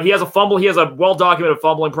 but he has a fumble. He has a well-documented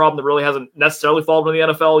fumbling problem that really hasn't necessarily fallen in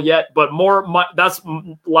the NFL yet. But that's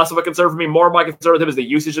less of a concern for me. More of my concern with him is the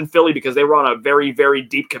usage in Philly, because they run a very, very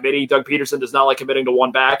deep committee. Doug Peterson does not like committing to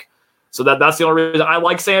one back. So that's the only reason I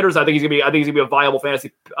like Sanders. I think he's gonna be a viable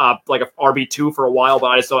fantasy like a RB2 for a while, but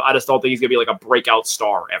I just don't think he's gonna be like a breakout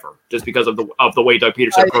star ever, just because of the way Doug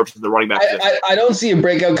Peterson approaches the running back. I don't see a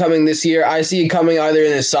breakout coming this year. I see it coming either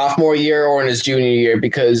in his sophomore year or in his junior year,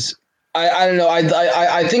 because I don't know.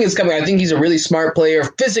 I think it's coming. I think he's a really smart player.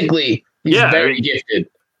 Physically, he's very gifted.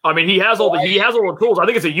 I mean, he has all the tools. I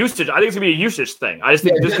think it's a usage. I think it's gonna be a usage thing. I just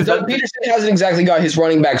think Doug Peterson hasn't exactly got his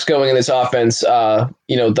running backs going in this offense,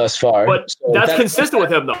 thus far. But so that's consistent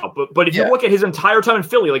with him, though. But if you look at his entire time in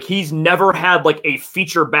Philly, like he's never had like a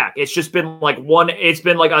feature back. It's just been like one. It's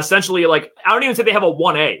been like essentially like I don't even say they have a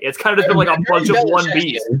 1A. It's kind of just been like a bunch of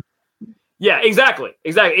 1Bs. Yeah, exactly.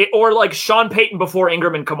 Or like Sean Payton before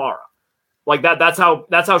Ingram and Kamara. Like that. That's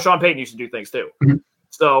how Sean Payton used to do things too. Mm-hmm.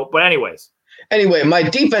 So, but anyways. Anyway, my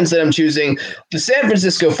defense that I'm choosing, the San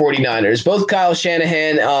Francisco 49ers, both Kyle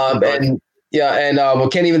Shanahan we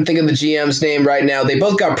can't even think of the GM's name right now. They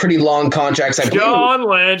both got pretty long contracts. John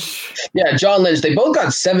Lynch. Yeah, John Lynch. They both got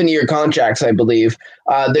 7-year contracts, I believe.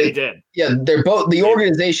 They did. Yeah, they're both. The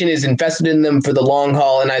organization is invested in them for the long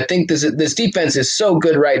haul, and I think this defense is so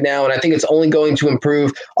good right now, and I think it's only going to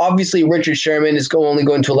improve. Obviously, Richard Sherman is only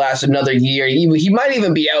going to last another year. He might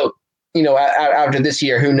even be out. After this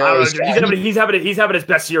year, who knows? He's having his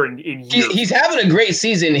best year in years. He's having a great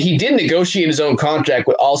season. He did negotiate his own contract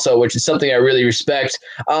which is something I really respect.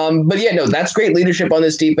 That's great leadership on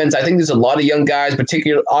this defense. I think there's a lot of young guys,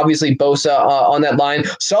 particularly obviously Bosa on that line.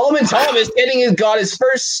 Solomon Thomas got his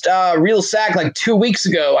first real sack like 2 weeks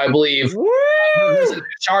ago, I believe.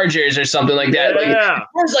 Chargers or something like that. Yeah.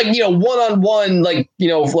 First, one-on-one, like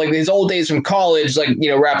his old days from college,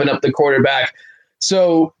 wrapping up the quarterback.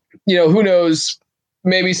 So, who knows?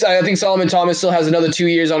 Maybe I think Solomon Thomas still has another 2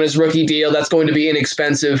 years on his rookie deal. That's going to be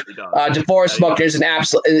inexpensive. DeForest Buckner is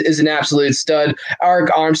an absolute stud. Arik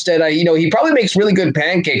Armstead, he probably makes really good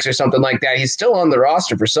pancakes or something like that. He's still on the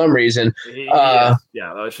roster for some reason.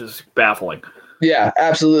 That's just baffling. Yeah,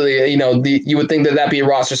 absolutely. You would think that'd be a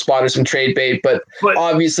roster spot or some trade bait, but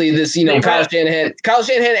obviously this, Kyle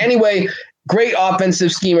Shanahan anyway. great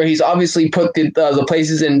offensive schemer. He's obviously put the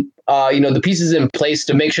places in, the pieces in place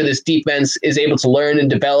to make sure this defense is able to learn and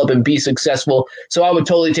develop and be successful. So I would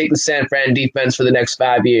totally take the San Fran defense for the next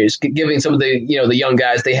 5 years, giving some of the young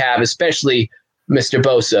guys they have, especially Mr.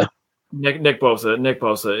 Bosa. Nick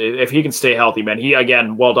Bosa. If he can stay healthy, man, he,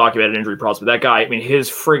 again, well-documented injury problems, but that guy, I mean, his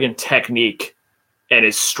friggin' technique and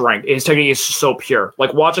his strength, his technique is so pure.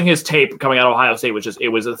 Like, watching his tape coming out of Ohio State, it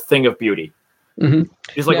was a thing of beauty. Mm-hmm.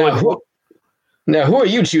 He's like, now, who are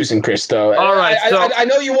you choosing, Chris, though? All right, I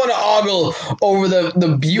know you want to ogle over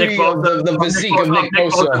the beauty of the physique of Nick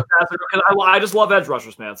Bosa. I just love edge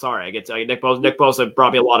rushers, man. Sorry, I get Nick Bosa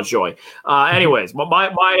brought me a lot of joy. Anyways,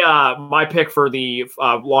 my pick for the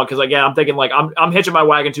long, because again, I'm thinking like I'm hitching my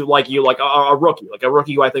wagon to like a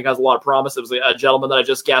rookie who I think has a lot of promise. It was a gentleman that I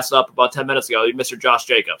just gassed up about 10 minutes ago, Mr. Josh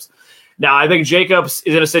Jacobs. Now, I think Jacobs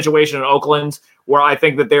is in a situation in Oakland where I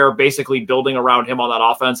think that they're basically building around him on that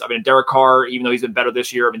offense. I mean, Derek Carr, even though he's been better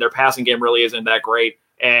this year, I mean, their passing game really isn't that great.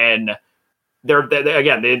 And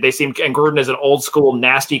they seem, and Gruden is an old school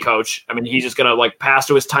nasty coach. I mean, he's just going to like pass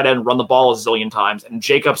to his tight end and run the ball a zillion times. And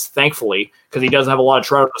Jacobs, thankfully, because he doesn't have a lot of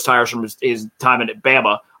tread on his tires from his time at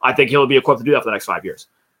Bama, I think he'll be equipped to do that for the next 5 years.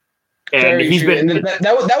 And he's been that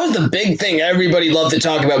was the big thing everybody loved to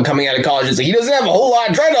talk about coming out of college. Is like he doesn't have a whole lot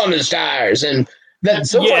of tread on his tires, and that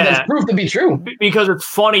so far that's proved to be true. Because it's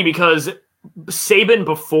funny because Saban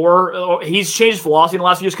before he's changed his philosophy in the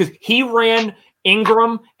last few years because he ran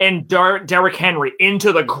Ingram and Derrick Henry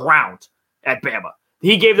into the ground at Bama.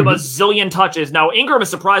 He gave them a zillion touches. Now Ingram is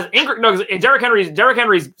surprised. Derrick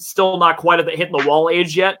Henry's still not quite at the hitting the wall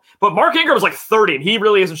age yet, but Mark Ingram is like 30, and he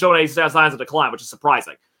really isn't showing any signs of decline, which is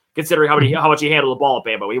surprising considering how much he handled the ball at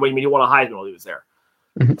Bama. He won a Heisman while he was there.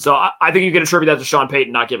 Mm-hmm. So I think you can attribute that to Sean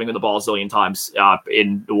Payton not giving him the ball a zillion times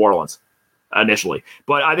in New Orleans initially.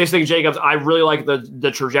 But I just think Jacobs, I really like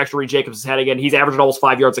the trajectory Jacobs is heading in. He's averaging almost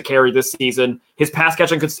 5 yards a carry this season. His pass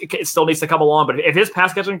catching still needs to come along, but if his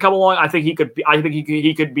pass catching can come along, I think he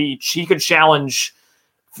could challenge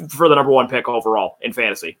for the number one pick overall in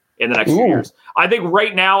fantasy in the next few years. I think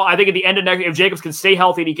right now, at the end of next, if Jacobs can stay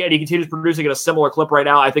healthy and he continues producing at a similar clip right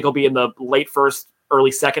now, I think he'll be in the late first,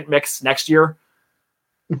 early second mix next year.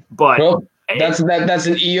 But that's an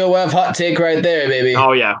EOF hot take right there, baby.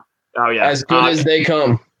 Oh yeah. As good as they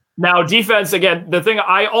come. Now defense again. The thing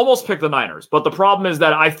I almost picked the Niners, but the problem is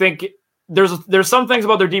that I think there's some things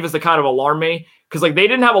about their defense that kind of alarm me because like they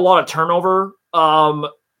didn't have a lot of turnover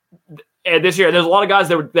this year. There's a lot of guys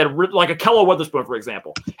that like a Kello Witherspoon, for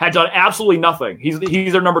example, had done absolutely nothing. He's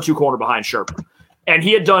their number 2 corner behind Sherman, and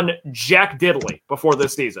he had done jack diddly before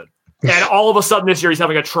this season. And all of a sudden this year he's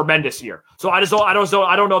having a tremendous year. So I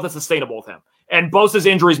don't know if that's sustainable with him. And Bosa's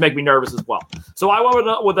injuries make me nervous as well. So I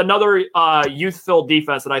went with another youth-filled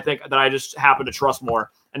defense that I just happen to trust more,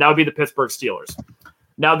 and that would be the Pittsburgh Steelers.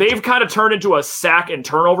 Now they've kind of turned into a sack and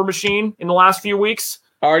turnover machine in the last few weeks.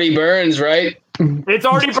 Artie Burns, right? It's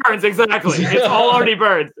Artie Burns, exactly. It's all Artie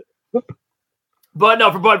Burns.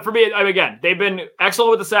 But for me, again, they've been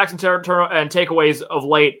excellent with the sacks and takeaways of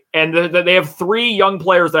late, and they have 3 young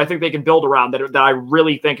players that I think they can build around that I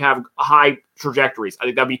really think have high trajectories. I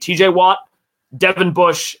think that'd be T.J. Watt, Devin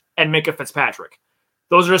Bush, and Minkah Fitzpatrick.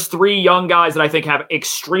 Those are just 3 young guys that I think have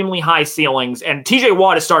extremely high ceilings, and T.J.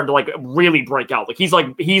 Watt is starting to like really break out. Like he's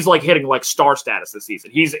hitting like star status this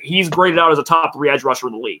season. He's graded out as a top 3 edge rusher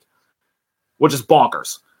in the league, which is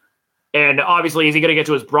bonkers. And obviously, is he going to get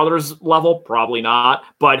to his brother's level? Probably not.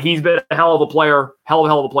 But he's been a hell of a player.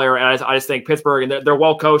 And I just think Pittsburgh, and they're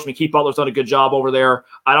well coached. I mean, Keith Butler's done a good job over there.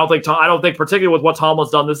 I don't think particularly with what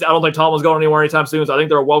Tomlin's done this, I don't think Tomlin's going anywhere anytime soon. So I think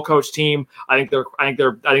they're a well coached team. I think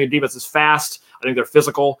the defense is fast. I think they're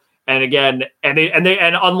physical. And again, and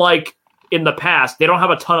unlike in the past, they don't have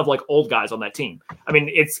a ton of like old guys on that team. I mean,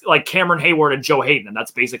 it's like Cameron Hayward and Joe Hayden, and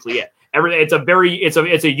that's basically it.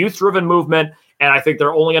 It's a youth driven movement. And I think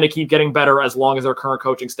they're only going to keep getting better as long as their current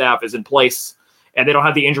coaching staff is in place and they don't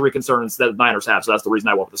have the injury concerns that the Niners have. So that's the reason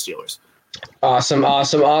I went with the Steelers. Awesome.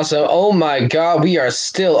 Oh, my God. We are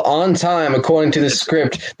still on time, according to the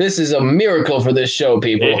script. This is a miracle for this show,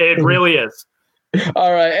 people. It really is.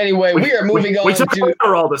 All right. Anyway, we are moving on. We took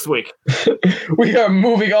all this week. We are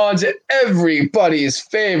moving on to everybody's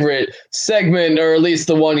favorite segment, or at least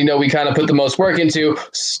the one, we kind of put the most work into,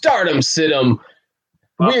 Stardom Situm.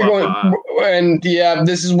 We're going, and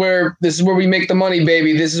this is where we make the money,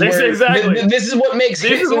 baby. This is what makes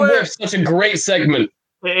Hits and Whiffs such a great segment.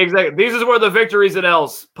 Exactly. This is where the victories and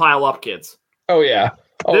L's pile up, kids. Oh yeah.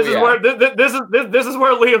 This is where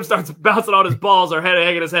Liam starts bouncing on his balls or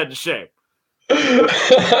hanging his head in shame.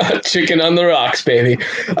 Chicken on the rocks, baby.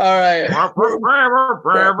 All right.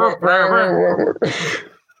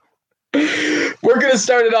 we're going to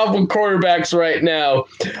start it off with quarterbacks right now.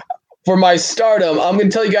 For my stardom, I'm going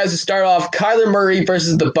to tell you guys to start off Kyler Murray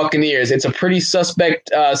versus the Buccaneers. It's a pretty suspect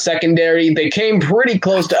secondary. They came pretty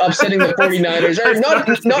close to upsetting the 49ers.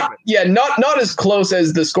 Not as close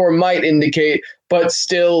as the score might indicate, but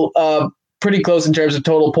still pretty close in terms of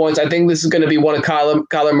total points. I think this is going to be one of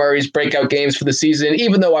Kyler Murray's breakout games for the season,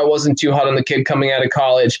 even though I wasn't too hot on the kid coming out of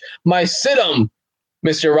college. My sit-em,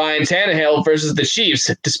 Mr. Ryan Tannehill versus the Chiefs,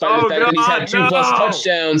 despite the fact that he's had 2+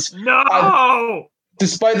 touchdowns.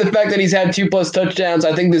 Despite the fact that he's had 2+ touchdowns,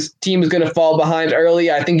 I think this team is going to fall behind early.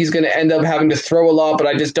 I think he's going to end up having to throw a lot, but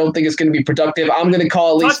I just don't think it's going to be productive. I'm going to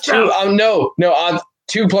call at least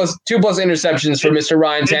two plus interceptions for Mr.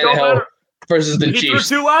 Ryan Tannehill versus the Chiefs.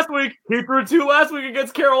 He threw two last week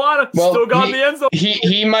against Carolina. Well, still got in the end zone.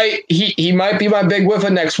 He might be my big whiffer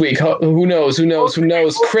next week. Who knows?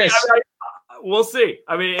 Chris, we'll see.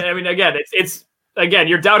 I mean, again, it's again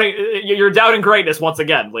you're doubting greatness once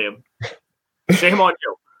again, Liam. Shame on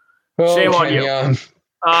you. Shame on you.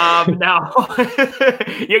 Now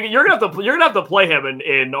you're gonna have to play him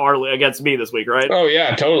in Arley against me this week, right? Oh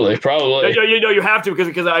yeah, totally, probably. You have to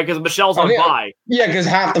because Michelle's on bye. Yeah, because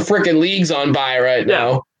half the freaking league's on bye right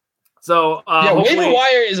now. So waiver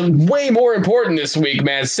wire is way more important this week,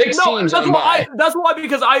 man. 6 teams on bye. That's why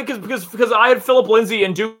because I had Philip Lindsay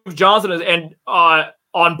and Duke Johnson and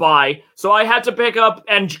on bye, so I had to pick up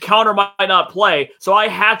and Counter might not play, so I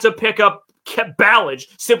had to pick up Ballage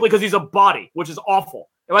simply because he's a body, which is awful.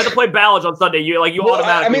 If I had to play Ballage on Sunday, you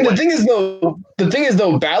automatically. I mean, the thing is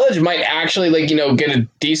though, Ballage might actually get a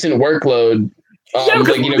decent workload.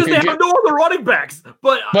 Because they have no other running backs.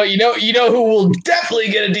 But you know who will definitely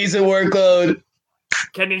get a decent workload?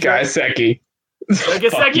 Gesicki.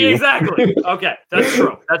 Gesicki, exactly. Okay, that's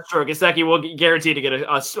true. Gesicki will guarantee to get an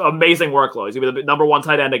amazing workload. He's gonna be the number 1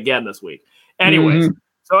 tight end again this week. Anyways. Mm-hmm.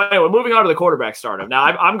 So anyway, moving on to the quarterback stardom. Now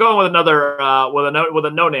I'm going with another with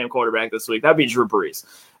a no-name quarterback this week. That'd be Drew Brees.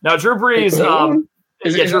 Now Drew Brees,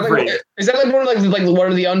 is that like one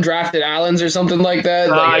of the undrafted Allens or something like that?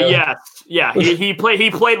 Yeah. He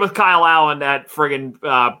played with Kyle Allen at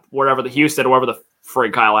friggin' wherever the Houston, or wherever the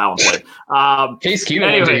frig Kyle Allen played. Case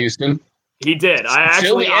Keenum went to Houston. He did.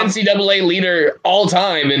 Still the NCAA leader all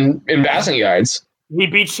time in passing yards. He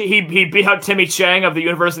beat out Timmy Chang of the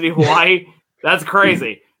University of Hawaii. That's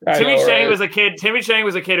crazy. Timmy Chang was a kid in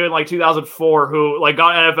 2004 who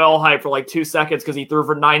got NFL hype for 2 seconds because he threw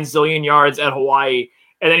for 9 zillion yards at Hawaii,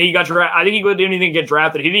 and then he got drafted. I think he didn't even get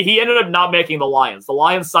drafted. He ended up not making the Lions. The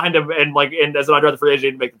Lions signed him and as an undrafted free agent, he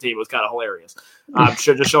didn't make the team. It was kind of hilarious.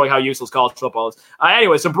 Just showing how useless college football is.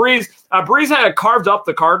 Anyway, so Brees had carved up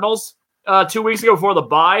the Cardinals 2 weeks ago before the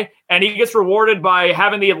bye, and he gets rewarded by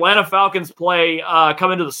having the Atlanta Falcons play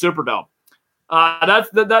come into the Superdome.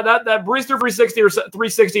 That Brees threw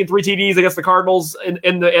 360 and 3 TDs against the Cardinals in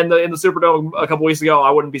the Superdome a couple weeks ago. I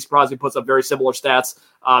wouldn't be surprised if he puts up very similar stats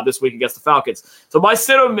this week against the Falcons. So my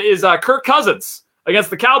sit-em is Kirk Cousins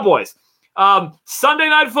against the Cowboys. Sunday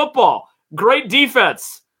Night Football, great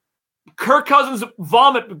defense. Kirk Cousins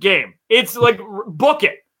vomit game. It's book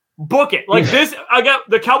it. This.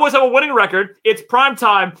 The Cowboys have a winning record. It's prime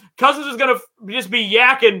time. Cousins is gonna just be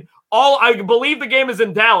yakking. I believe the game is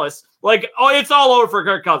in Dallas. It's all over for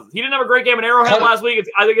Kirk Cousins. He didn't have a great game in Arrowhead last week.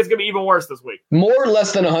 I think it's going to be even worse this week. More or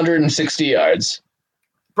less than 160 yards.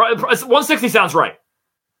 160 sounds right.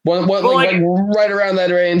 Right around that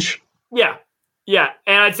range. Yeah.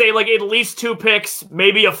 And I'd say at least 2 picks,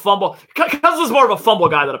 maybe a fumble. Cousins is more of a fumble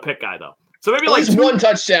guy than a pick guy, though. So maybe at least 1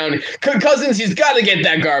 touchdown. Cousins, he's got to get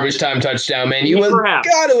that garbage time touchdown, man. You got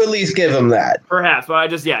to at least give him that. Perhaps, but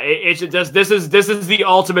this is the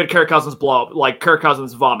ultimate Kirk Cousins blow, Kirk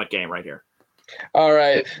Cousins vomit game right here. All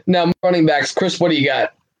right, now running backs, Chris, what do you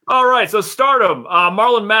got? All right, so stardom.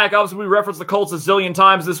 Marlon Mack, obviously we referenced the Colts a zillion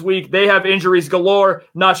times this week. They have injuries galore.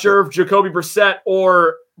 Not sure if Jacoby Brissett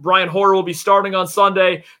or Brian Hoyer will be starting on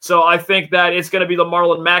Sunday, so I think that it's going to be the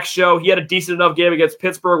Marlon Mack show. He had a decent enough game against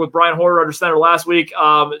Pittsburgh with Brian Hoyer under center last week.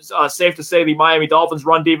 Safe to say the Miami Dolphins'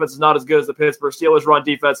 run defense is not as good as the Pittsburgh Steelers' run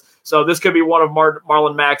defense, so this could be one of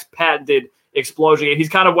Marlon Mack's patented explosion. He's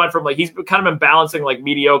kind of went from he's kind of been balancing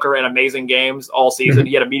mediocre and amazing games all season.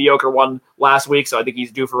 He had a mediocre one last week, so I think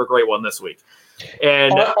he's due for a great one this week.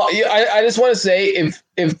 And I just want to say,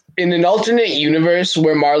 if in an alternate universe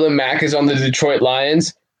where Marlon Mack is on the Detroit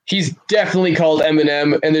Lions, he's definitely called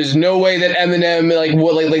Eminem, and there's no way that Eminem,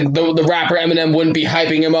 the rapper Eminem, wouldn't be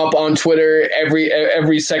hyping him up on Twitter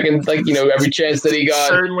every second, every chance that he got.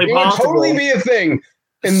 Certainly it possible. Would totally be a thing,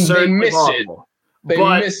 and they missed possible. They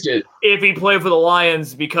missed it. If he played for the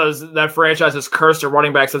Lions, because that franchise is cursed to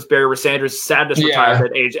running backs since Barry Sanders' sadness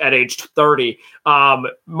retired at age 30,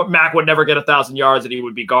 Mac would never get 1,000 yards and he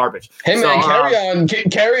would be garbage. Hey, man,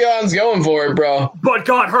 carry on's going for it, bro. But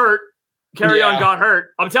got hurt. Carry on got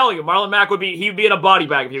hurt. I'm telling you, Marlon Mack would be in a body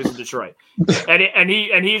bag if he was in Detroit. and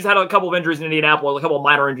he's had a couple of injuries in Indianapolis, a couple of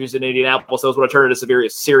minor injuries in Indianapolis. Those would have turned into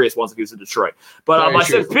serious ones if he was in Detroit. But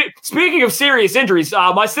speaking of serious injuries,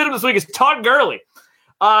 my sit-up this week is Todd Gurley.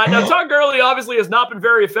 Now, Todd Gurley obviously has not been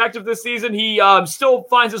very effective this season. He still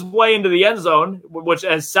finds his way into the end zone, which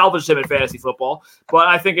has salvaged him in fantasy football. But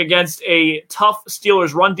I think against a tough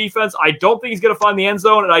Steelers run defense, I don't think he's going to find the end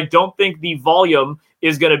zone, and I don't think the volume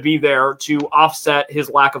is going to be there to offset his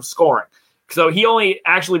lack of scoring. So he only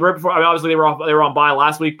actually right before. I mean, obviously they were on bye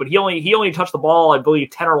last week, but he only touched the ball, I believe,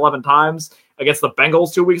 10 or 11 times against the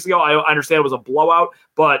Bengals 2 weeks ago. I understand it was a blowout,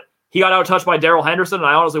 but he got out touched by Darrell Henderson, and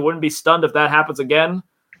I honestly wouldn't be stunned if that happens again.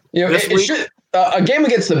 You know, it should, a game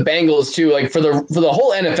against the Bengals too, like for the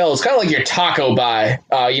whole NFL, it's kind of like your taco buy,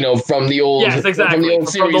 from the old series,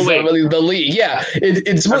 from the league. Yeah,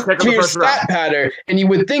 it's supposed to be your stat pattern, and you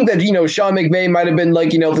would think that Sean McVay might have been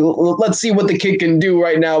like, let's see what the kid can do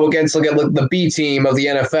right now against the B team of the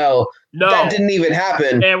NFL. No, that didn't even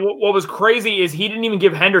happen. And what was crazy is he didn't even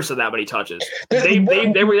give Henderson that many touches.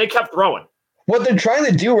 They kept throwing. What they're trying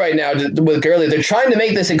to do right now with Gurley, they're trying to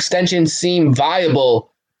make this extension seem viable.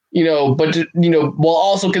 But while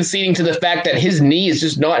also conceding to the fact that his knee is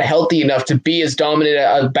just not healthy enough to be as dominant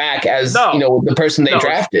a back as the person they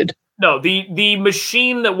drafted. No, the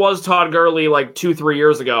machine that was Todd Gurley like 2-3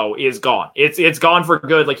 years ago is gone. It's gone for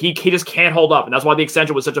good. Like he just can't hold up, and that's why the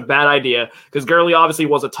extension was such a bad idea. Because Gurley obviously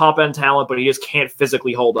was a top end talent, but he just can't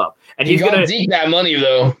physically hold up. And he's gonna Zeke that money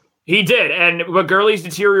though. He did, but Gurley's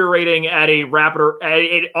deteriorating at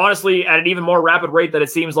honestly at an even more rapid rate than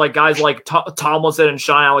it seems like guys like Tomlinson and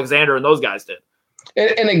Sean Alexander and those guys did.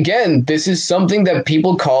 And again, this is something that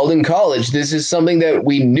people called in college. This is something that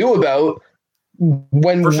we knew about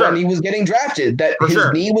when he was getting drafted, that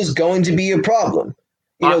his knee was going to be a problem.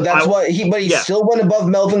 He still went above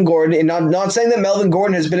Melvin Gordon, and I'm not saying that Melvin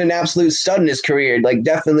Gordon has been an absolute stud in his career, like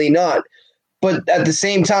definitely not. But at the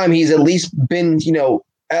same time, he's at least been,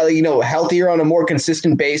 healthier on a more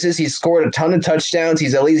consistent basis. He's scored a ton of touchdowns.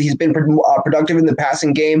 He's been productive in the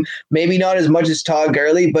passing game. Maybe not as much as Todd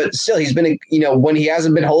Gurley, but still he's been, when he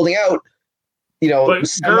hasn't been holding out, But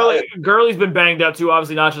Gurley's been banged up too.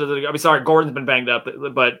 Obviously, not to the. Gordon's been banged up,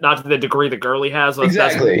 but not to the degree that Gurley has. So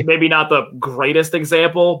exactly. That's maybe not the greatest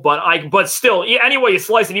example, but still, anyway, you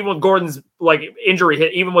slice it. Even with Gordon's injury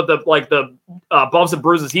hit, even with the bumps and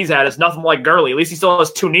bruises he's had, it's nothing like Gurley. At least he still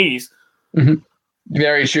has 2 knees. Mm-hmm.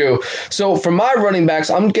 Very true. So for my running backs,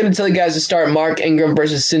 I'm going to tell you guys to start Mark Ingram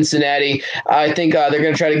versus Cincinnati. I think they're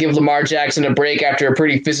going to try to give Lamar Jackson a break after a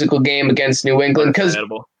pretty physical game against New England. And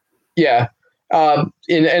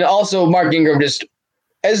also Mark Ingram, just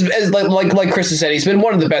as like Chris has said, he's been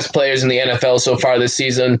one of the best players in the NFL so far this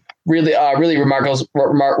season. Really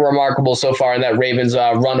remarkable so far in that Ravens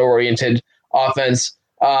run-oriented offense.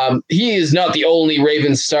 He is not the only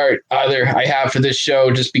Ravens start either I have for this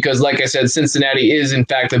show, just because, like I said, Cincinnati is, in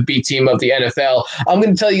fact, the B team of the NFL. I'm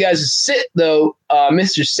going to tell you guys to sit, though,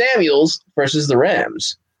 Mr. Samuels versus the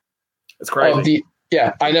Rams. That's crazy.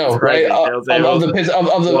 I know, right? Of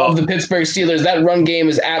the Pittsburgh Steelers, that run game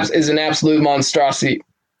is an absolute monstrosity.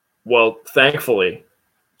 Well, thankfully,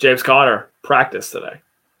 James Conner practiced today,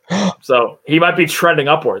 so he might be trending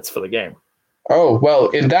upwards for the game. Oh, well,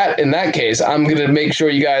 in that case, I'm going to make sure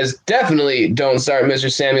you guys definitely don't start Mr.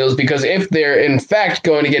 Samuels, because if they're in fact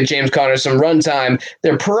going to get James Conner some run time,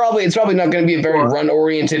 it's probably not going to be a very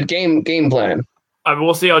run-oriented game plan. I mean,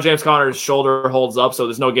 we'll see how James Conner's shoulder holds up, so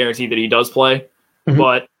there's no guarantee that he does play.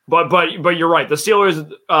 Mm-hmm. But you're right. The Steelers,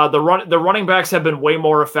 the running backs have been way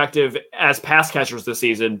more effective as pass catchers this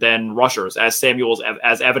season than rushers, as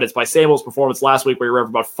evidenced by Samuels' performance last week, where he ran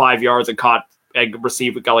for about 5 yards and got like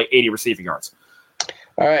 80 receiving yards.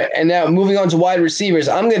 All right, and now moving on to wide receivers,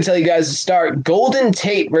 I'm going to tell you guys to start Golden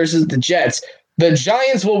Tate versus the Jets. The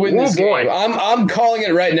Giants will win this game. I'm calling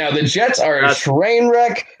it right now. The Jets are a train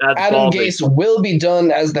wreck. Adam Gase will be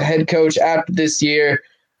done as the head coach after this year.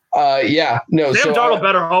 Sam Darnold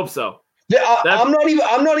better hope so. I'm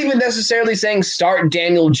not even necessarily saying start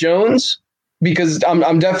Daniel Jones, because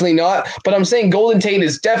I'm definitely not. But I'm saying Golden Tate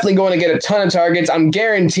is definitely going to get a ton of targets. I'm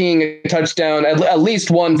guaranteeing a touchdown, at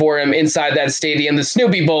least one for him inside that stadium. The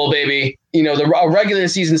Snoopy Bowl, baby. A regular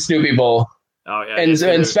season Snoopy Bowl. Oh yeah.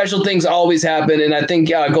 And special things always happen. And I think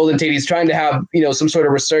Golden Tate, he's trying to have some sort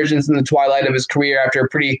of resurgence in the twilight of his career after a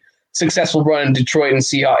pretty successful run in Detroit and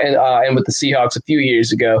with the Seahawks a few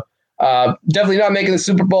years ago. Definitely not making the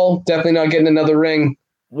Super Bowl. Definitely not getting another ring.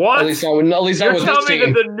 What? At least not with You're this telling me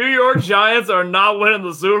team. that the New York Giants are not winning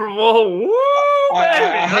the Super Bowl? Woo,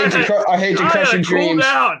 I hate to crush your dreams. Cool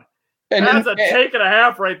down. That's a take and a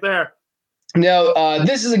half right there. Now,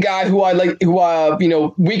 this is a guy who I like,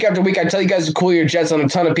 week after week, I tell you guys to cool your jets on a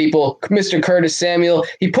ton of people. Mr. Curtis Samuel,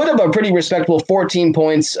 he put up a pretty respectable 14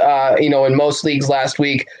 points, in most leagues last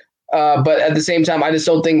week. But at the same time, I just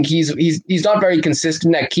don't think he's not very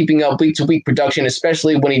consistent at keeping up week to week production,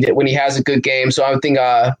 especially when he has a good game. So I think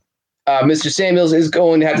Mr. Samuels is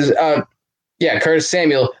going to have to. Curtis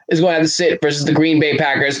Samuel is going to have to sit versus the Green Bay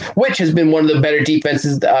Packers, which has been one of the better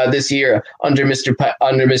defenses this year under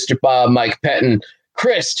Mr. Mike Pettin.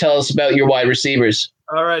 Chris, tell us about your wide receivers.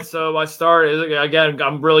 All right, so my start is, again,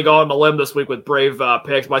 I'm really going on a limb this week with brave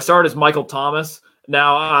picks. My start is Michael Thomas.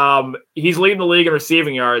 Now, he's leading the league in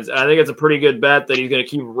receiving yards, and I think it's a pretty good bet that he's going to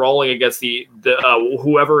keep rolling against the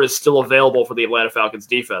whoever is still available for the Atlanta Falcons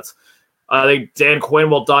defense. I think Dan Quinn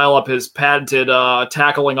will dial up his patented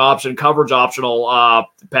tackling option, coverage optional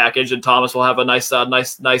package, and Thomas will have a nice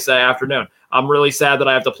afternoon. I'm really sad that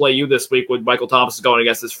I have to play you this week with Michael Thomas going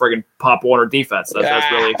against this friggin' Pop Warner defense. That's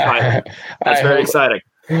really exciting. That's very exciting.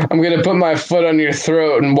 I'm going to put my foot on your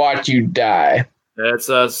throat and watch you die. It's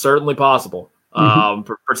certainly possible,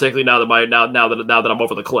 particularly now that I'm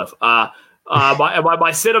over the cliff.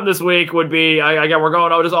 My sit-em this week would be, again, we're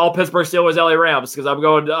going over just all Pittsburgh Steelers, LA Rams, because I'm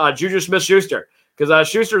going Juju Smith-Schuster, because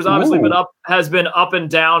Schuster's obviously been up and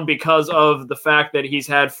down because of the fact that he's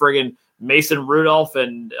had friggin' Mason Rudolph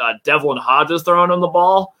and Devlin Hodges throwing him the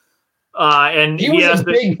ball. And he was a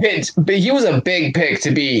big pick. He was a big pick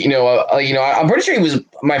to be, I'm pretty sure he was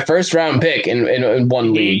my first round pick in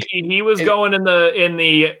one league. He was going in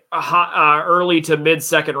the early to mid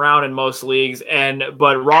second round in most leagues,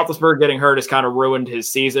 but Roethlisberger getting hurt has kind of ruined his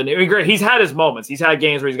season. I mean, he's had his moments. He's had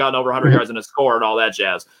games where he's gotten over 100 yards in a score and all that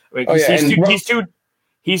jazz. I mean,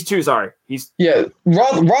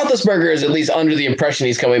 Roethlisberger is at least under the impression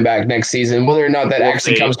he's coming back next season. Whether or not that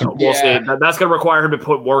actually comes to we'll see. That's going to require him to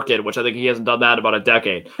put work in, which I think he hasn't done that in about a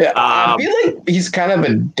decade. Yeah, I feel like he's kind of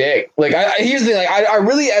a dick. Like, here's the thing. I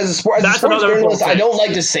really, as a sports journalist, I don't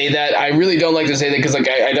like to say that. I really don't like to say that because, like,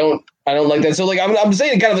 I don't like that. So, like, I'm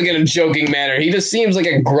saying it kind of like in a joking manner. He just seems like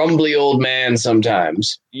a grumbly old man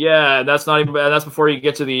sometimes. Yeah, that's not even. That's before you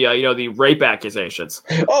get to the the rape accusations.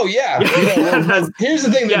 Oh yeah. Here's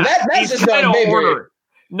the thing. That's just not ornery.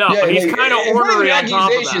 No, he's kind of ornery on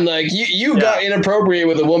top of that. Like you got inappropriate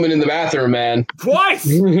with a woman in the bathroom, man. Twice.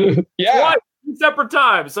 Twice, separate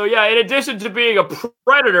times. So yeah, in addition to being a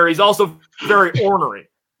predator, he's also very ornery.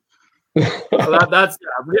 So that's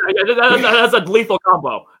a lethal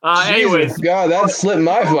combo. Anyways, God, that slipped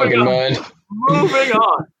my fucking mind.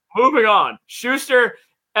 Moving on. Schuster,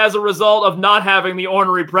 as a result of not having the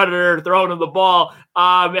ornery predator throwing him the ball,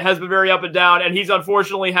 has been very up and down, and he's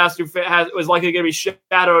unfortunately was likely going to be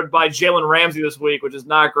shadowed by Jalen Ramsey this week, which is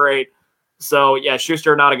not great. So yeah,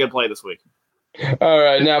 Schuster not a good play this week. All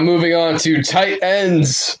right, now moving on to tight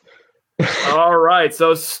ends. All right,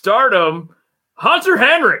 so stardom, Hunter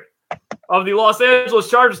Henry of the Los Angeles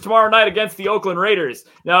Chargers tomorrow night against the Oakland Raiders.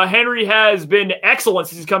 Now, Henry has been excellent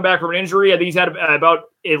since he's come back from an injury. I think he's had about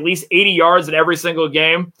at least 80 yards in every single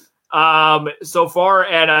game so far,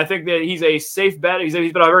 and I think that he's a safe bet. He's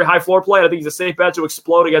been a very high floor play. I think he's a safe bet to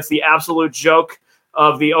explode against the absolute joke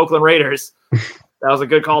of the Oakland Raiders. That was a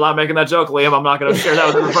good call not making that joke, Liam. I'm not going to share that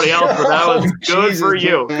with everybody else, but that was good for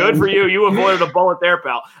you. Good for you. You avoided a bullet there,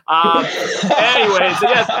 pal. Anyway, so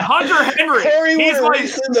yes, Hunter Henry. Harry would have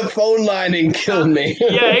raced in the phone line and killed me.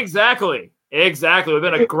 Yeah, exactly. Exactly. It would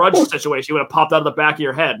have been a grudge situation. You would have popped out of the back of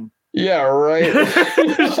your head. Yeah, right.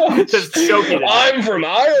 Just choking. I'm from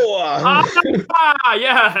Iowa.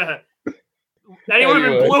 Yeah. And he would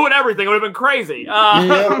have been blue and everything. It would have been crazy. I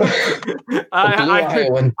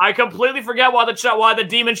completely forget why the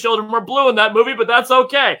demon children were blue in that movie, but that's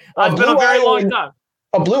okay. It's been a very long time.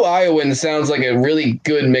 A Blue Iowan sounds like a really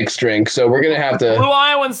good mixed drink, so we're going to have to... Blue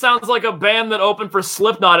Iowan sounds like a band that opened for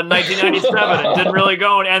Slipknot in 1997 and didn't really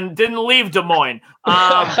go and didn't leave Des Moines.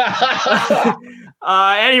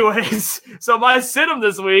 Anyways, so my sit-em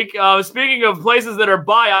this week, speaking of places that are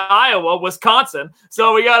by Iowa, Wisconsin,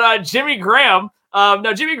 so we got Jimmy Graham.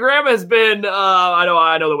 Now, Jimmy Graham has been,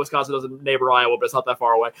 I know that Wisconsin doesn't neighbor Iowa, but it's not that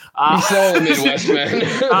far away. It's all the Midwest, man.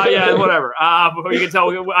 Yeah, whatever. You can tell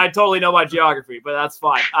I totally know my geography, but that's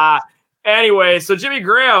fine. Anyway, so Jimmy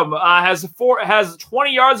Graham has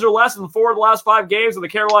 20 yards or less in 4 of the last 5 games, and the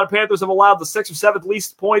Carolina Panthers have allowed the 6th or 7th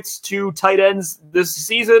least points to tight ends this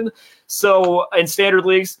season. So in standard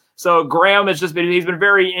leagues, so Graham has he's been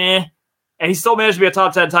very And he still managed to be a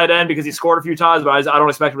top 10 tight end because he scored a few times, but I don't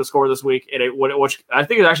expect him to score this week. Which I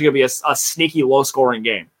think is actually going to be a sneaky low-scoring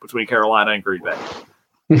game between Carolina and Green Bay.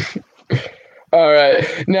 All right.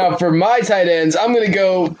 Now for my tight ends, I'm gonna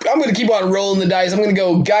keep on rolling the dice. I'm gonna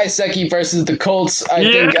go Guy Secchi versus the Colts.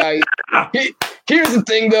 Here's the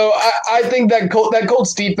thing though. I think that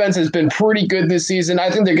Colts defense has been pretty good this season. I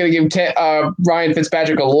think they're gonna give Ryan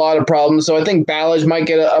Fitzpatrick a lot of problems. So I think Ballage might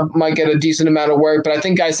get a decent amount of work, but I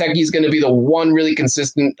think Guy Secchi is gonna be the one really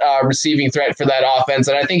consistent receiving threat for that offense,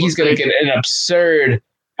 and I think he's gonna get an absurd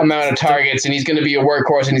amount of targets, and he's gonna be a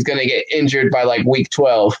workhorse, and he's gonna get injured by like week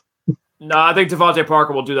 12. No, I think Devontae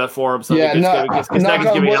Parker will do that for him. So yeah, knock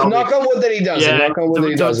on wood that he does. Yeah, knock on wood that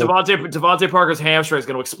he does. Devontae Parker's hamstring is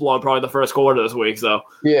going to explode probably the first quarter this week. So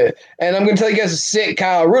yeah, and I'm going to tell you guys to sit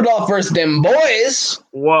Kyle Rudolph versus them boys.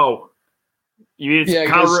 Whoa,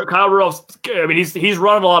 Kyle Rudolph. I mean, he's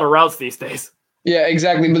running a lot of routes these days. Yeah,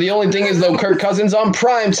 exactly. But the only thing is, though, Kirk Cousins on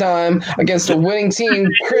prime time against a winning team.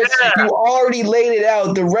 Chris, you already laid it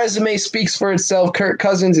out. The resume speaks for itself. Kirk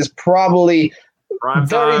Cousins is probably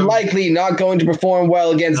very likely not going to perform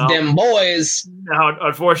well against them boys. No,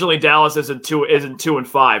 unfortunately, Dallas isn't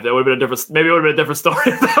 2-5. That would have been a different story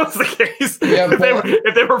if that was the case. Yeah,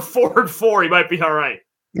 if they were 4-4, he might be all right.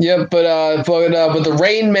 Yeah, but the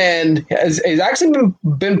Rain Man has actually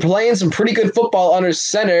been playing some pretty good football under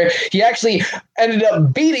center. He actually ended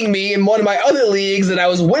up beating me in one of my other leagues that I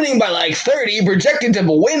was winning by like 30, projected to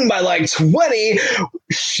win by like 20.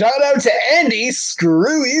 Shout out to Andy.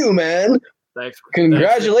 Screw you, man. Thanks.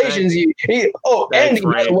 Congratulations, you. Andy,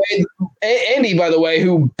 by the way,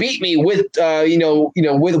 who beat me with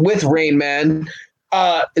with Rain Man,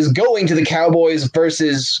 is going to the Cowboys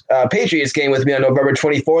versus Patriots game with me on November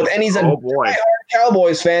 24th, and he's a diehard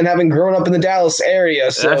Cowboys fan, having grown up in the Dallas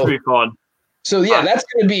area. So that's be fun. So yeah, that's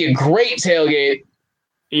going to be a great tailgate.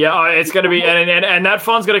 Yeah, it's going to be, and that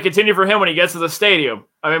fun's going to continue for him when he gets to the stadium.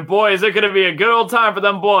 I mean, boy, is it going to be a good old time for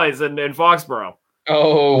them boys in Foxborough.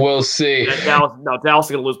 Oh, we'll see. Dallas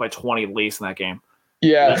is going to lose by 20 at least in that game.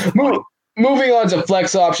 Yeah. Moving on to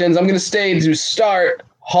flex options, I'm going to stay to start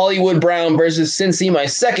Hollywood Brown versus Cincy, my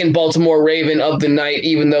second Baltimore Raven of the night,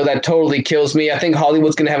 even though that totally kills me. I think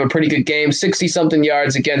Hollywood's going to have a pretty good game, 60-something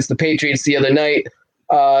yards against the Patriots the other night.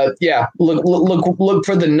 Look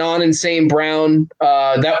for the non-insane Brown.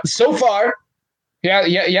 That so far, he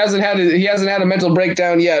hasn't had a mental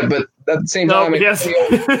breakdown yet, but at the same time, Antonio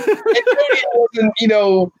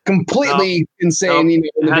wasn't completely insane in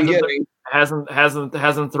the beginning.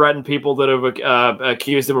 Hasn't threatened people that have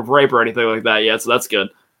accused him of rape or anything like that yet, so that's good.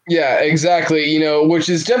 Yeah, exactly. Which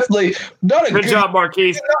is definitely not a good job,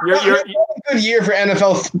 Marquise. You're a good year for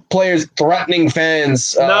NFL players threatening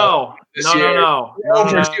fans. No. We're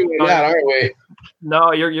overdoing that, aren't we?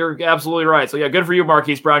 No, you're absolutely right. So yeah, good for you,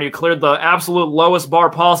 Marquise Brown. You cleared the absolute lowest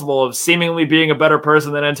bar possible of seemingly being a better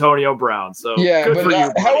person than Antonio Brown. So yeah, good for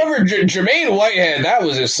you. However, Jermaine Whitehead, that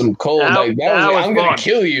was just some cold. I'm gonna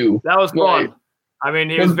kill you. That was fun. I mean,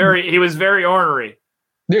 he was very ornery.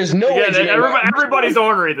 There's no way. Everybody's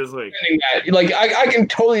ornery this week. Like I can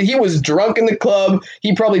totally. He was drunk in the club.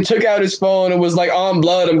 He probably took out his phone and was like, "On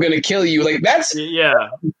blood, I'm gonna kill you." Like that's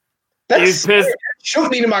He's pissed.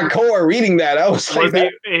 Shook me to my core reading that. I was like,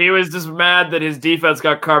 he was just mad that his defense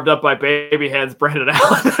got carved up by baby hands Brandon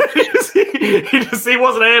Allen. he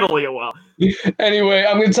wasn't handling it well. Anyway,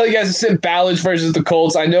 I'm going to tell you guys to sit Ballage versus the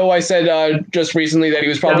Colts. I know I said just recently that he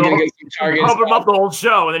was probably going to get some targets. Pump him up the whole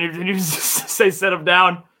show, and then you just say sit him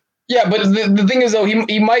down. Yeah, but the thing is, though,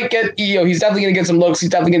 he might get, he's definitely going to get some looks. He's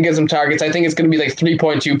definitely going to get some targets. I think it's going to be like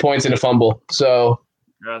 3.2 points in a fumble. So...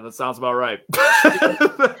 Yeah, that sounds about right.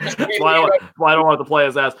 Why I don't want to play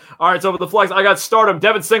his ass. All right, so for the flex, I got stardom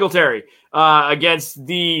Devin Singletary against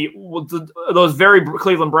those very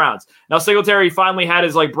Cleveland Browns. Now Singletary finally had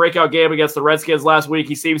his breakout game against the Redskins last week.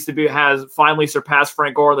 He seems to has finally surpassed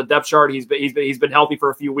Frank Gore on the depth chart. He's been healthy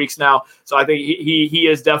for a few weeks now, so I think he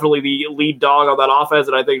is definitely the lead dog on that offense.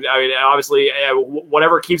 And I mean, obviously,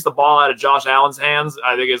 whatever keeps the ball out of Josh Allen's hands,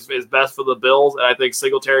 I think is best for the Bills. And I think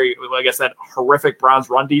Singletary, like I said, horrific Browns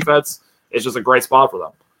run defense is just a great spot for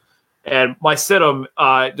them. And my sit-em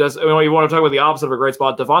you want to talk about the opposite of a great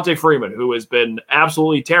spot, Devontae Freeman, who has been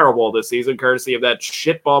absolutely terrible this season, courtesy of that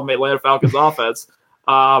shitball Atlanta Falcons offense.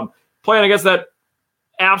 Playing against that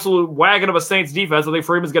absolute wagon of a Saints defense, I think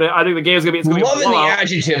the game's gonna be loving the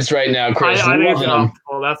adjectives right now, Chris.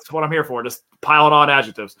 Well, that's what I'm here for, just piling on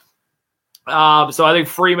adjectives. So I think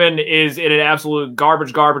Freeman is in an absolute garbage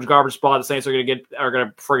spot. The Saints are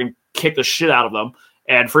gonna friggin' kick the shit out of them.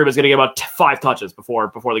 And Freeman's going to get about 5 touches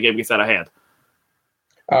before the game gets out of hand.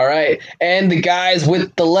 All right. And the guys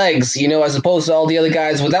with the legs, as opposed to all the other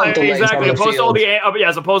guys without the legs. Exactly. On the opposed field. to all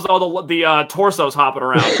as opposed to all the torsos hopping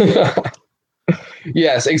around.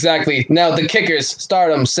 Yes, exactly. Now the kickers,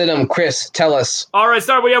 start them, sit them. Chris, tell us. All right,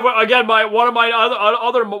 start. We have again one of my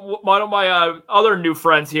other new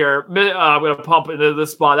friends here. I'm going to pump into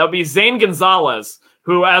this spot. That would be Zane Gonzalez,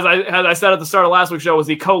 who, as I said at the start of last week's show, was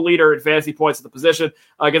the co-leader in fantasy points at the position.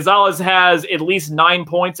 Gonzalez has at least 9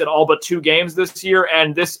 points in all but 2 games this year,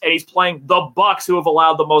 and he's playing the Bucks, who have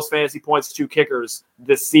allowed the most fantasy points to kickers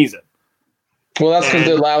this season. Well, that's because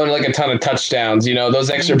they're allowing a ton of touchdowns. Those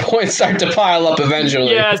extra points start to pile up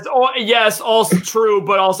eventually. Yes, also true,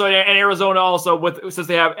 but also in Arizona, since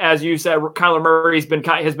they have, as you said, Kyler Murray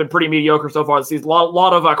has been pretty mediocre so far this season. A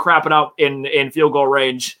lot of crapping out in field goal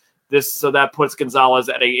range. So that puts Gonzalez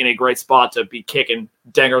in a great spot to be kicking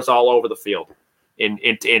dingers all over the field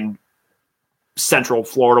in Central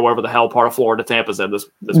Florida, whatever the hell part of Florida Tampa's in this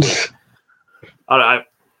week.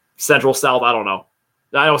 Central South, I don't know.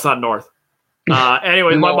 I know it's not North.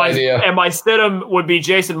 Anyway, my stidham would be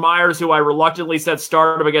Jason Myers, who I reluctantly said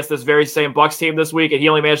started him against this very same Bucs team this week, and he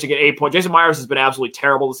only managed to get 8 points. Jason Myers has been absolutely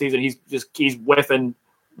terrible this season. He's whiffing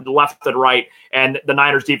left and right, and the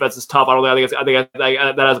Niners defense is tough. I think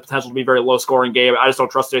that has a potential to be a very low scoring game. I just don't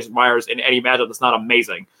trust Jason Myers in any matchup that's not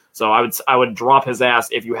amazing. So I would drop his ass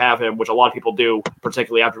if you have him, which a lot of people do,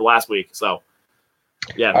 particularly after last week. So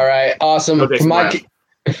yeah. All right, awesome.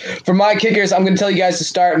 For my kickers, I'm going to tell you guys to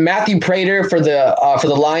start Matthew Prater for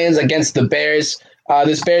the Lions against the Bears.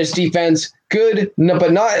 This Bears defense, good,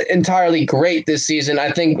 but not entirely great this season.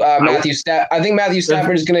 I think Matthew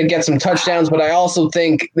Stafford is going to get some touchdowns, but I also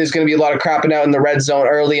think there's going to be a lot of crapping out in the red zone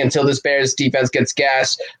early until this Bears defense gets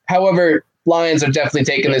gassed. However, Lions are definitely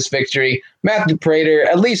taking this victory. Matthew Prater,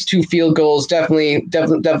 at least 2 field goals, definitely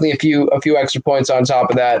a few extra points on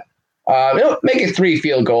top of that. Make it 3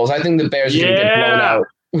 field goals. I think the Bears are going to get blown out.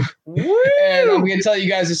 And I'm going to tell you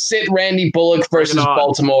guys to sit Randy Bullock versus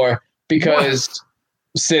Baltimore because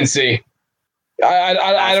Cincy.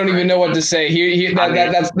 I don't even know what to say.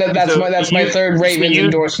 That's my third Ravens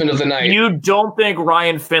endorsement of the night. You don't think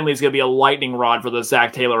Ryan Finley's going to be a lightning rod for the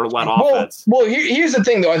Zach Taylor-led offense? Well, here's the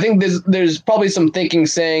thing, though. I think there's probably some thinking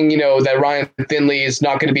saying, that Ryan Finley is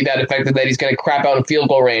not going to be that effective, that he's going to crap out in field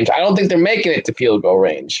goal range. I don't think they're making it to field goal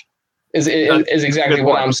range. Is exactly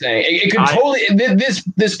what I'm saying. It could totally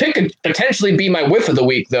this pick could potentially be my whiff of the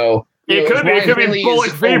week, though. It could be Bullock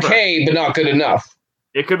fever. Okay, but not good enough.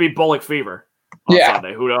 It could be Bullock fever on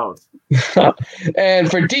Sunday. Who knows?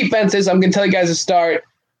 And for defenses, I'm going to tell you guys to start.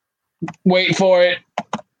 Wait for it.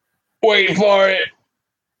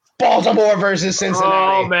 Baltimore versus Cincinnati.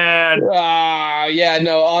 Oh, man.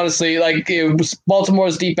 Honestly,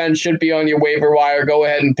 Baltimore's defense should be on your waiver wire. Go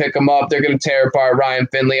ahead and pick them up. They're going to tear apart Ryan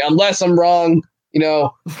Finley. Unless I'm wrong,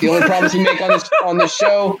 the only promise we make on this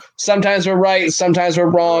show, sometimes we're right, sometimes we're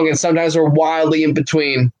wrong, and sometimes we're wildly in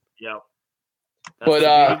between. Yeah.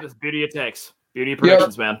 That's beauty it takes. Beauty of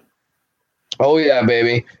predictions, man. Oh yeah,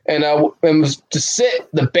 baby! And to sit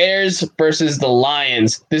the Bears versus the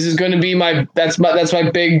Lions. This is going to be my big pick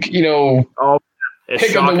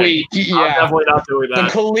of the week. Yeah, I'm definitely not doing that. The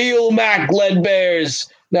Khalil Mack led Bears.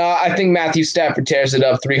 No, I think Matthew Stafford tears it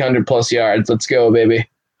up 300+ yards. Let's go, baby.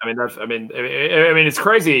 It's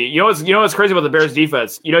crazy. You know what's crazy about the Bears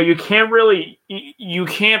defense? You can't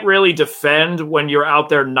really defend when you're out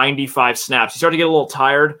there 95 snaps. You start to get a little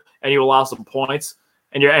tired, and you allow some points.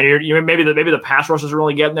 And you're maybe the pass rush isn't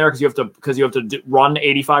really getting there because you have to run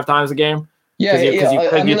 85 times a game. Yeah, because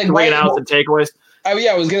you 3 and outs and takeaways. I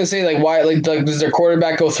was gonna say why does their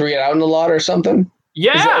quarterback go 3 and out in a lot or something?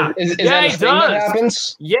 Yeah, is that a thing that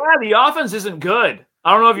happens? Yeah, the offense isn't good.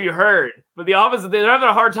 I don't know if you heard, but the offense they're having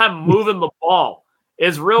a hard time moving the ball.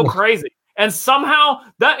 It's real crazy. And somehow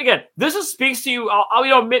this speaks to you.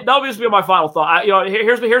 That'll just be my final thought.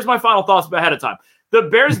 Here's my final thoughts ahead of time. The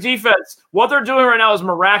Bears defense, what they're doing right now is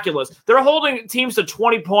miraculous. They're holding teams to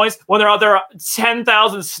 20 points when they're out there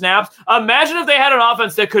 10,000 snaps. Imagine if they had an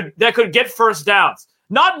offense that could get first downs.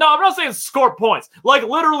 I'm not saying score points,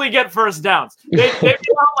 literally get first downs. They'd be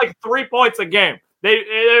out 3 points a game.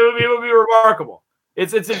 It would be remarkable.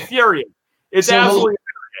 It's infuriating. It's absolutely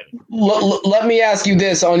infuriating. Let me ask you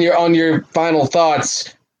this on your final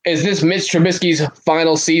thoughts. Is this Mitch Trubisky's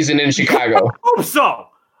final season in Chicago? I hope so.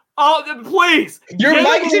 Oh, please. Your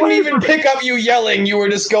mic didn't even pick up you yelling. You were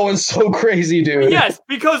just going so crazy, dude. Yes,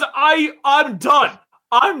 because I'm done.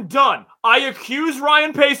 I'm done. I accuse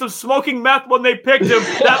Ryan Pace of smoking meth when they picked him.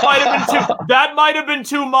 That might have been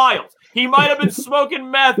too mild. He might have been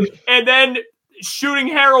smoking meth and then shooting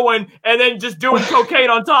heroin and then just doing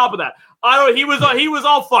cocaine on top of that. I don't. He was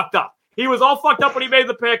all fucked up. He was all fucked up when he made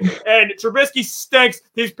the pick, and Trubisky stinks.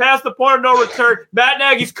 He's past the point of no return. Matt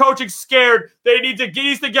Nagy's coaching scared. He needs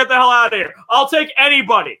to get the hell out of here. I'll take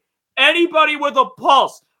anybody with a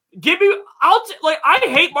pulse. I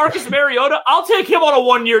hate Marcus Mariota. I'll take him on a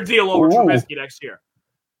 1-year deal over Trubisky next year.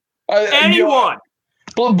 Anyone.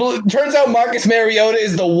 Turns out Marcus Mariota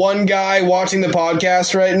is the one guy watching the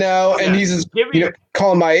podcast right now, and he's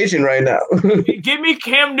calling my agent right now. Give me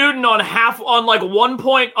Cam Newton on a half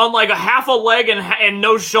a leg and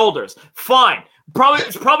no shoulders. Fine.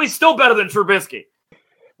 It's probably still better than Trubisky.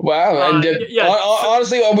 Wow.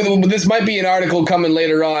 Honestly, this might be an article coming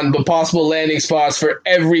later on, but possible landing spots for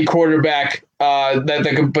every quarterback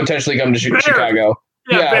that could potentially come to Chicago.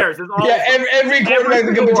 Bears. Every quarterback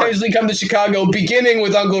that could potentially come to Chicago, beginning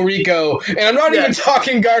with Uncle Rico. And I'm not even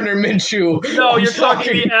talking Gardner Minshew. No, you're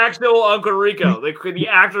talking the actual Uncle Rico. The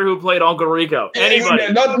actor who played Uncle Rico.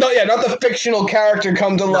 Anybody. Not the fictional character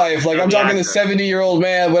come to life. Like, I'm talking the 70-year-old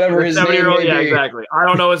man, whatever his name may be. Yeah, exactly. I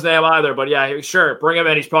don't know his name either, but yeah, sure. Bring him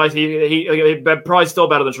in. He's probably still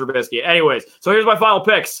better than Trubisky. Anyways, so here's my final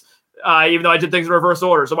picks. Even though I did things in reverse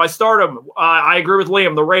order. So my stardom, I agree with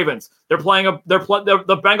Liam. The Ravens, the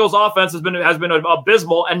Bengals offense has been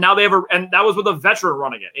abysmal, and now and that was with a veteran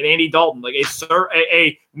running it, in Andy Dalton, like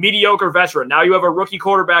a mediocre veteran. Now you have a rookie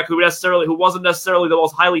quarterback who wasn't necessarily the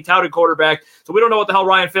most highly touted quarterback. So we don't know what the hell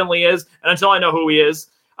Ryan Finley is, and until I know who he is,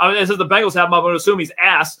 since the Bengals have him, I'm going to assume he's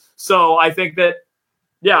ass. So I think they're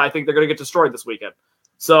going to get destroyed this weekend.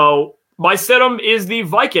 So. My sit-em is the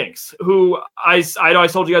Vikings, who I know I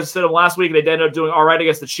told you guys to sit them last week. They ended up doing all right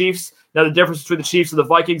against the Chiefs. Now, the difference between the Chiefs and the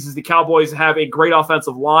Vikings is the Cowboys have a great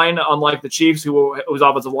offensive line, unlike the Chiefs, whose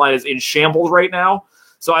offensive line is in shambles right now.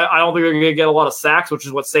 So I don't think they're going to get a lot of sacks, which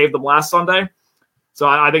is what saved them last Sunday. So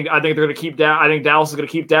I think they're going to keep Dak. I think Dallas is going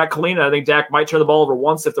to keep Dak clean. And I think Dak might turn the ball over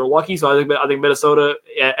once if they're lucky. So I think Minnesota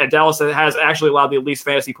and Dallas has actually allowed the least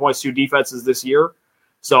fantasy points to defenses this year.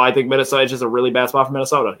 So I think Minnesota is just a really bad spot for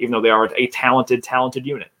Minnesota, even though they are a talented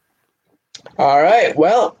unit. All right.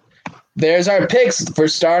 Well, there's our picks for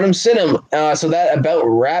Stardom Cinema. So that about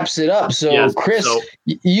wraps it up. So, yes, Chris,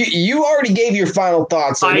 you already gave your final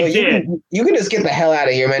thoughts. So I did. You can just get the hell out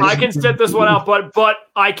of here, man. I can sit this one out, but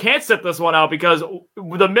I can't sit this one out because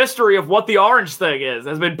the mystery of what the orange thing is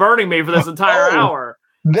has been burning me for this entire hour.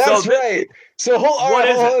 That's right. So hold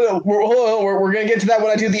on. We're going to get to that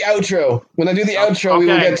when I do the outro. When I do the outro, we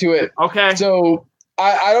will get to it. Okay. So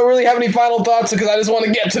I don't really have any final thoughts because I just want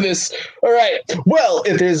to get to this. All right. Well,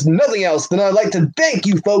 if there's nothing else, then I'd like to thank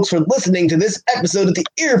you folks for listening to this episode of the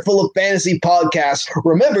Earful of Fantasy podcast.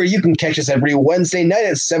 Remember, you can catch us every Wednesday night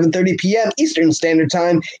at 7:30 p.m. Eastern Standard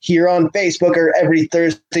Time here on Facebook, or every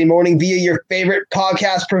Thursday morning via your favorite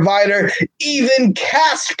podcast provider, even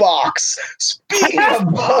Castbox. Speaking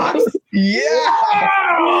of box,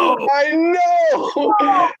 I know.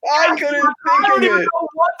 I couldn't think of it. I don't even know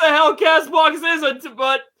what the hell Castbox is,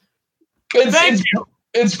 but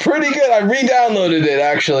it's pretty good. I re-downloaded it,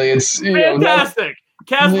 actually. It's fantastic.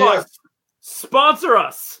 Castbox, sponsor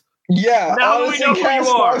us. Yeah, now honestly, we know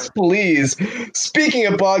Castbox, please. Speaking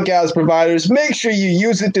of podcast providers, make sure you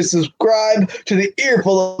use it to subscribe to the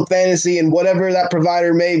Earful of Fantasy and whatever that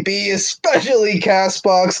provider may be, especially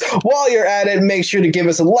Castbox. While you're at it, make sure to give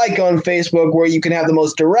us a like on Facebook, where you can have the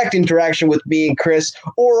most direct interaction with me and Chris,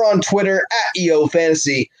 or on Twitter at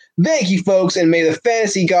EOFantasy. Thank you, folks, and may the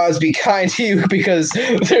fantasy gods be kind to you, because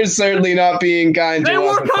they're certainly not being kind to us. They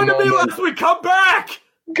were kind to me last week. Come back!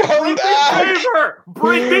 Come back!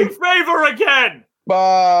 Bring me favor again!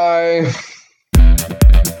 Bye.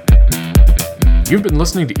 You've been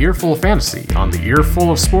listening to Earful of Fantasy on the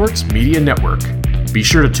Earful of Sports Media Network. Be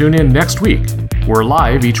sure to tune in next week. We're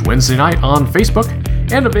live each Wednesday night on Facebook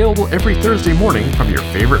and available every Thursday morning from your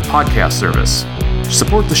favorite podcast service.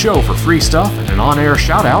 Support the show for free stuff and an on-air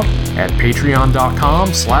shout-out at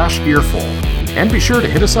patreon.com/earful. And be sure to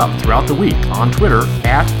hit us up throughout the week on Twitter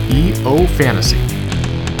at EOFantasy.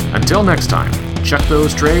 Until next time, check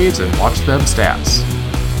those trades and watch them stats.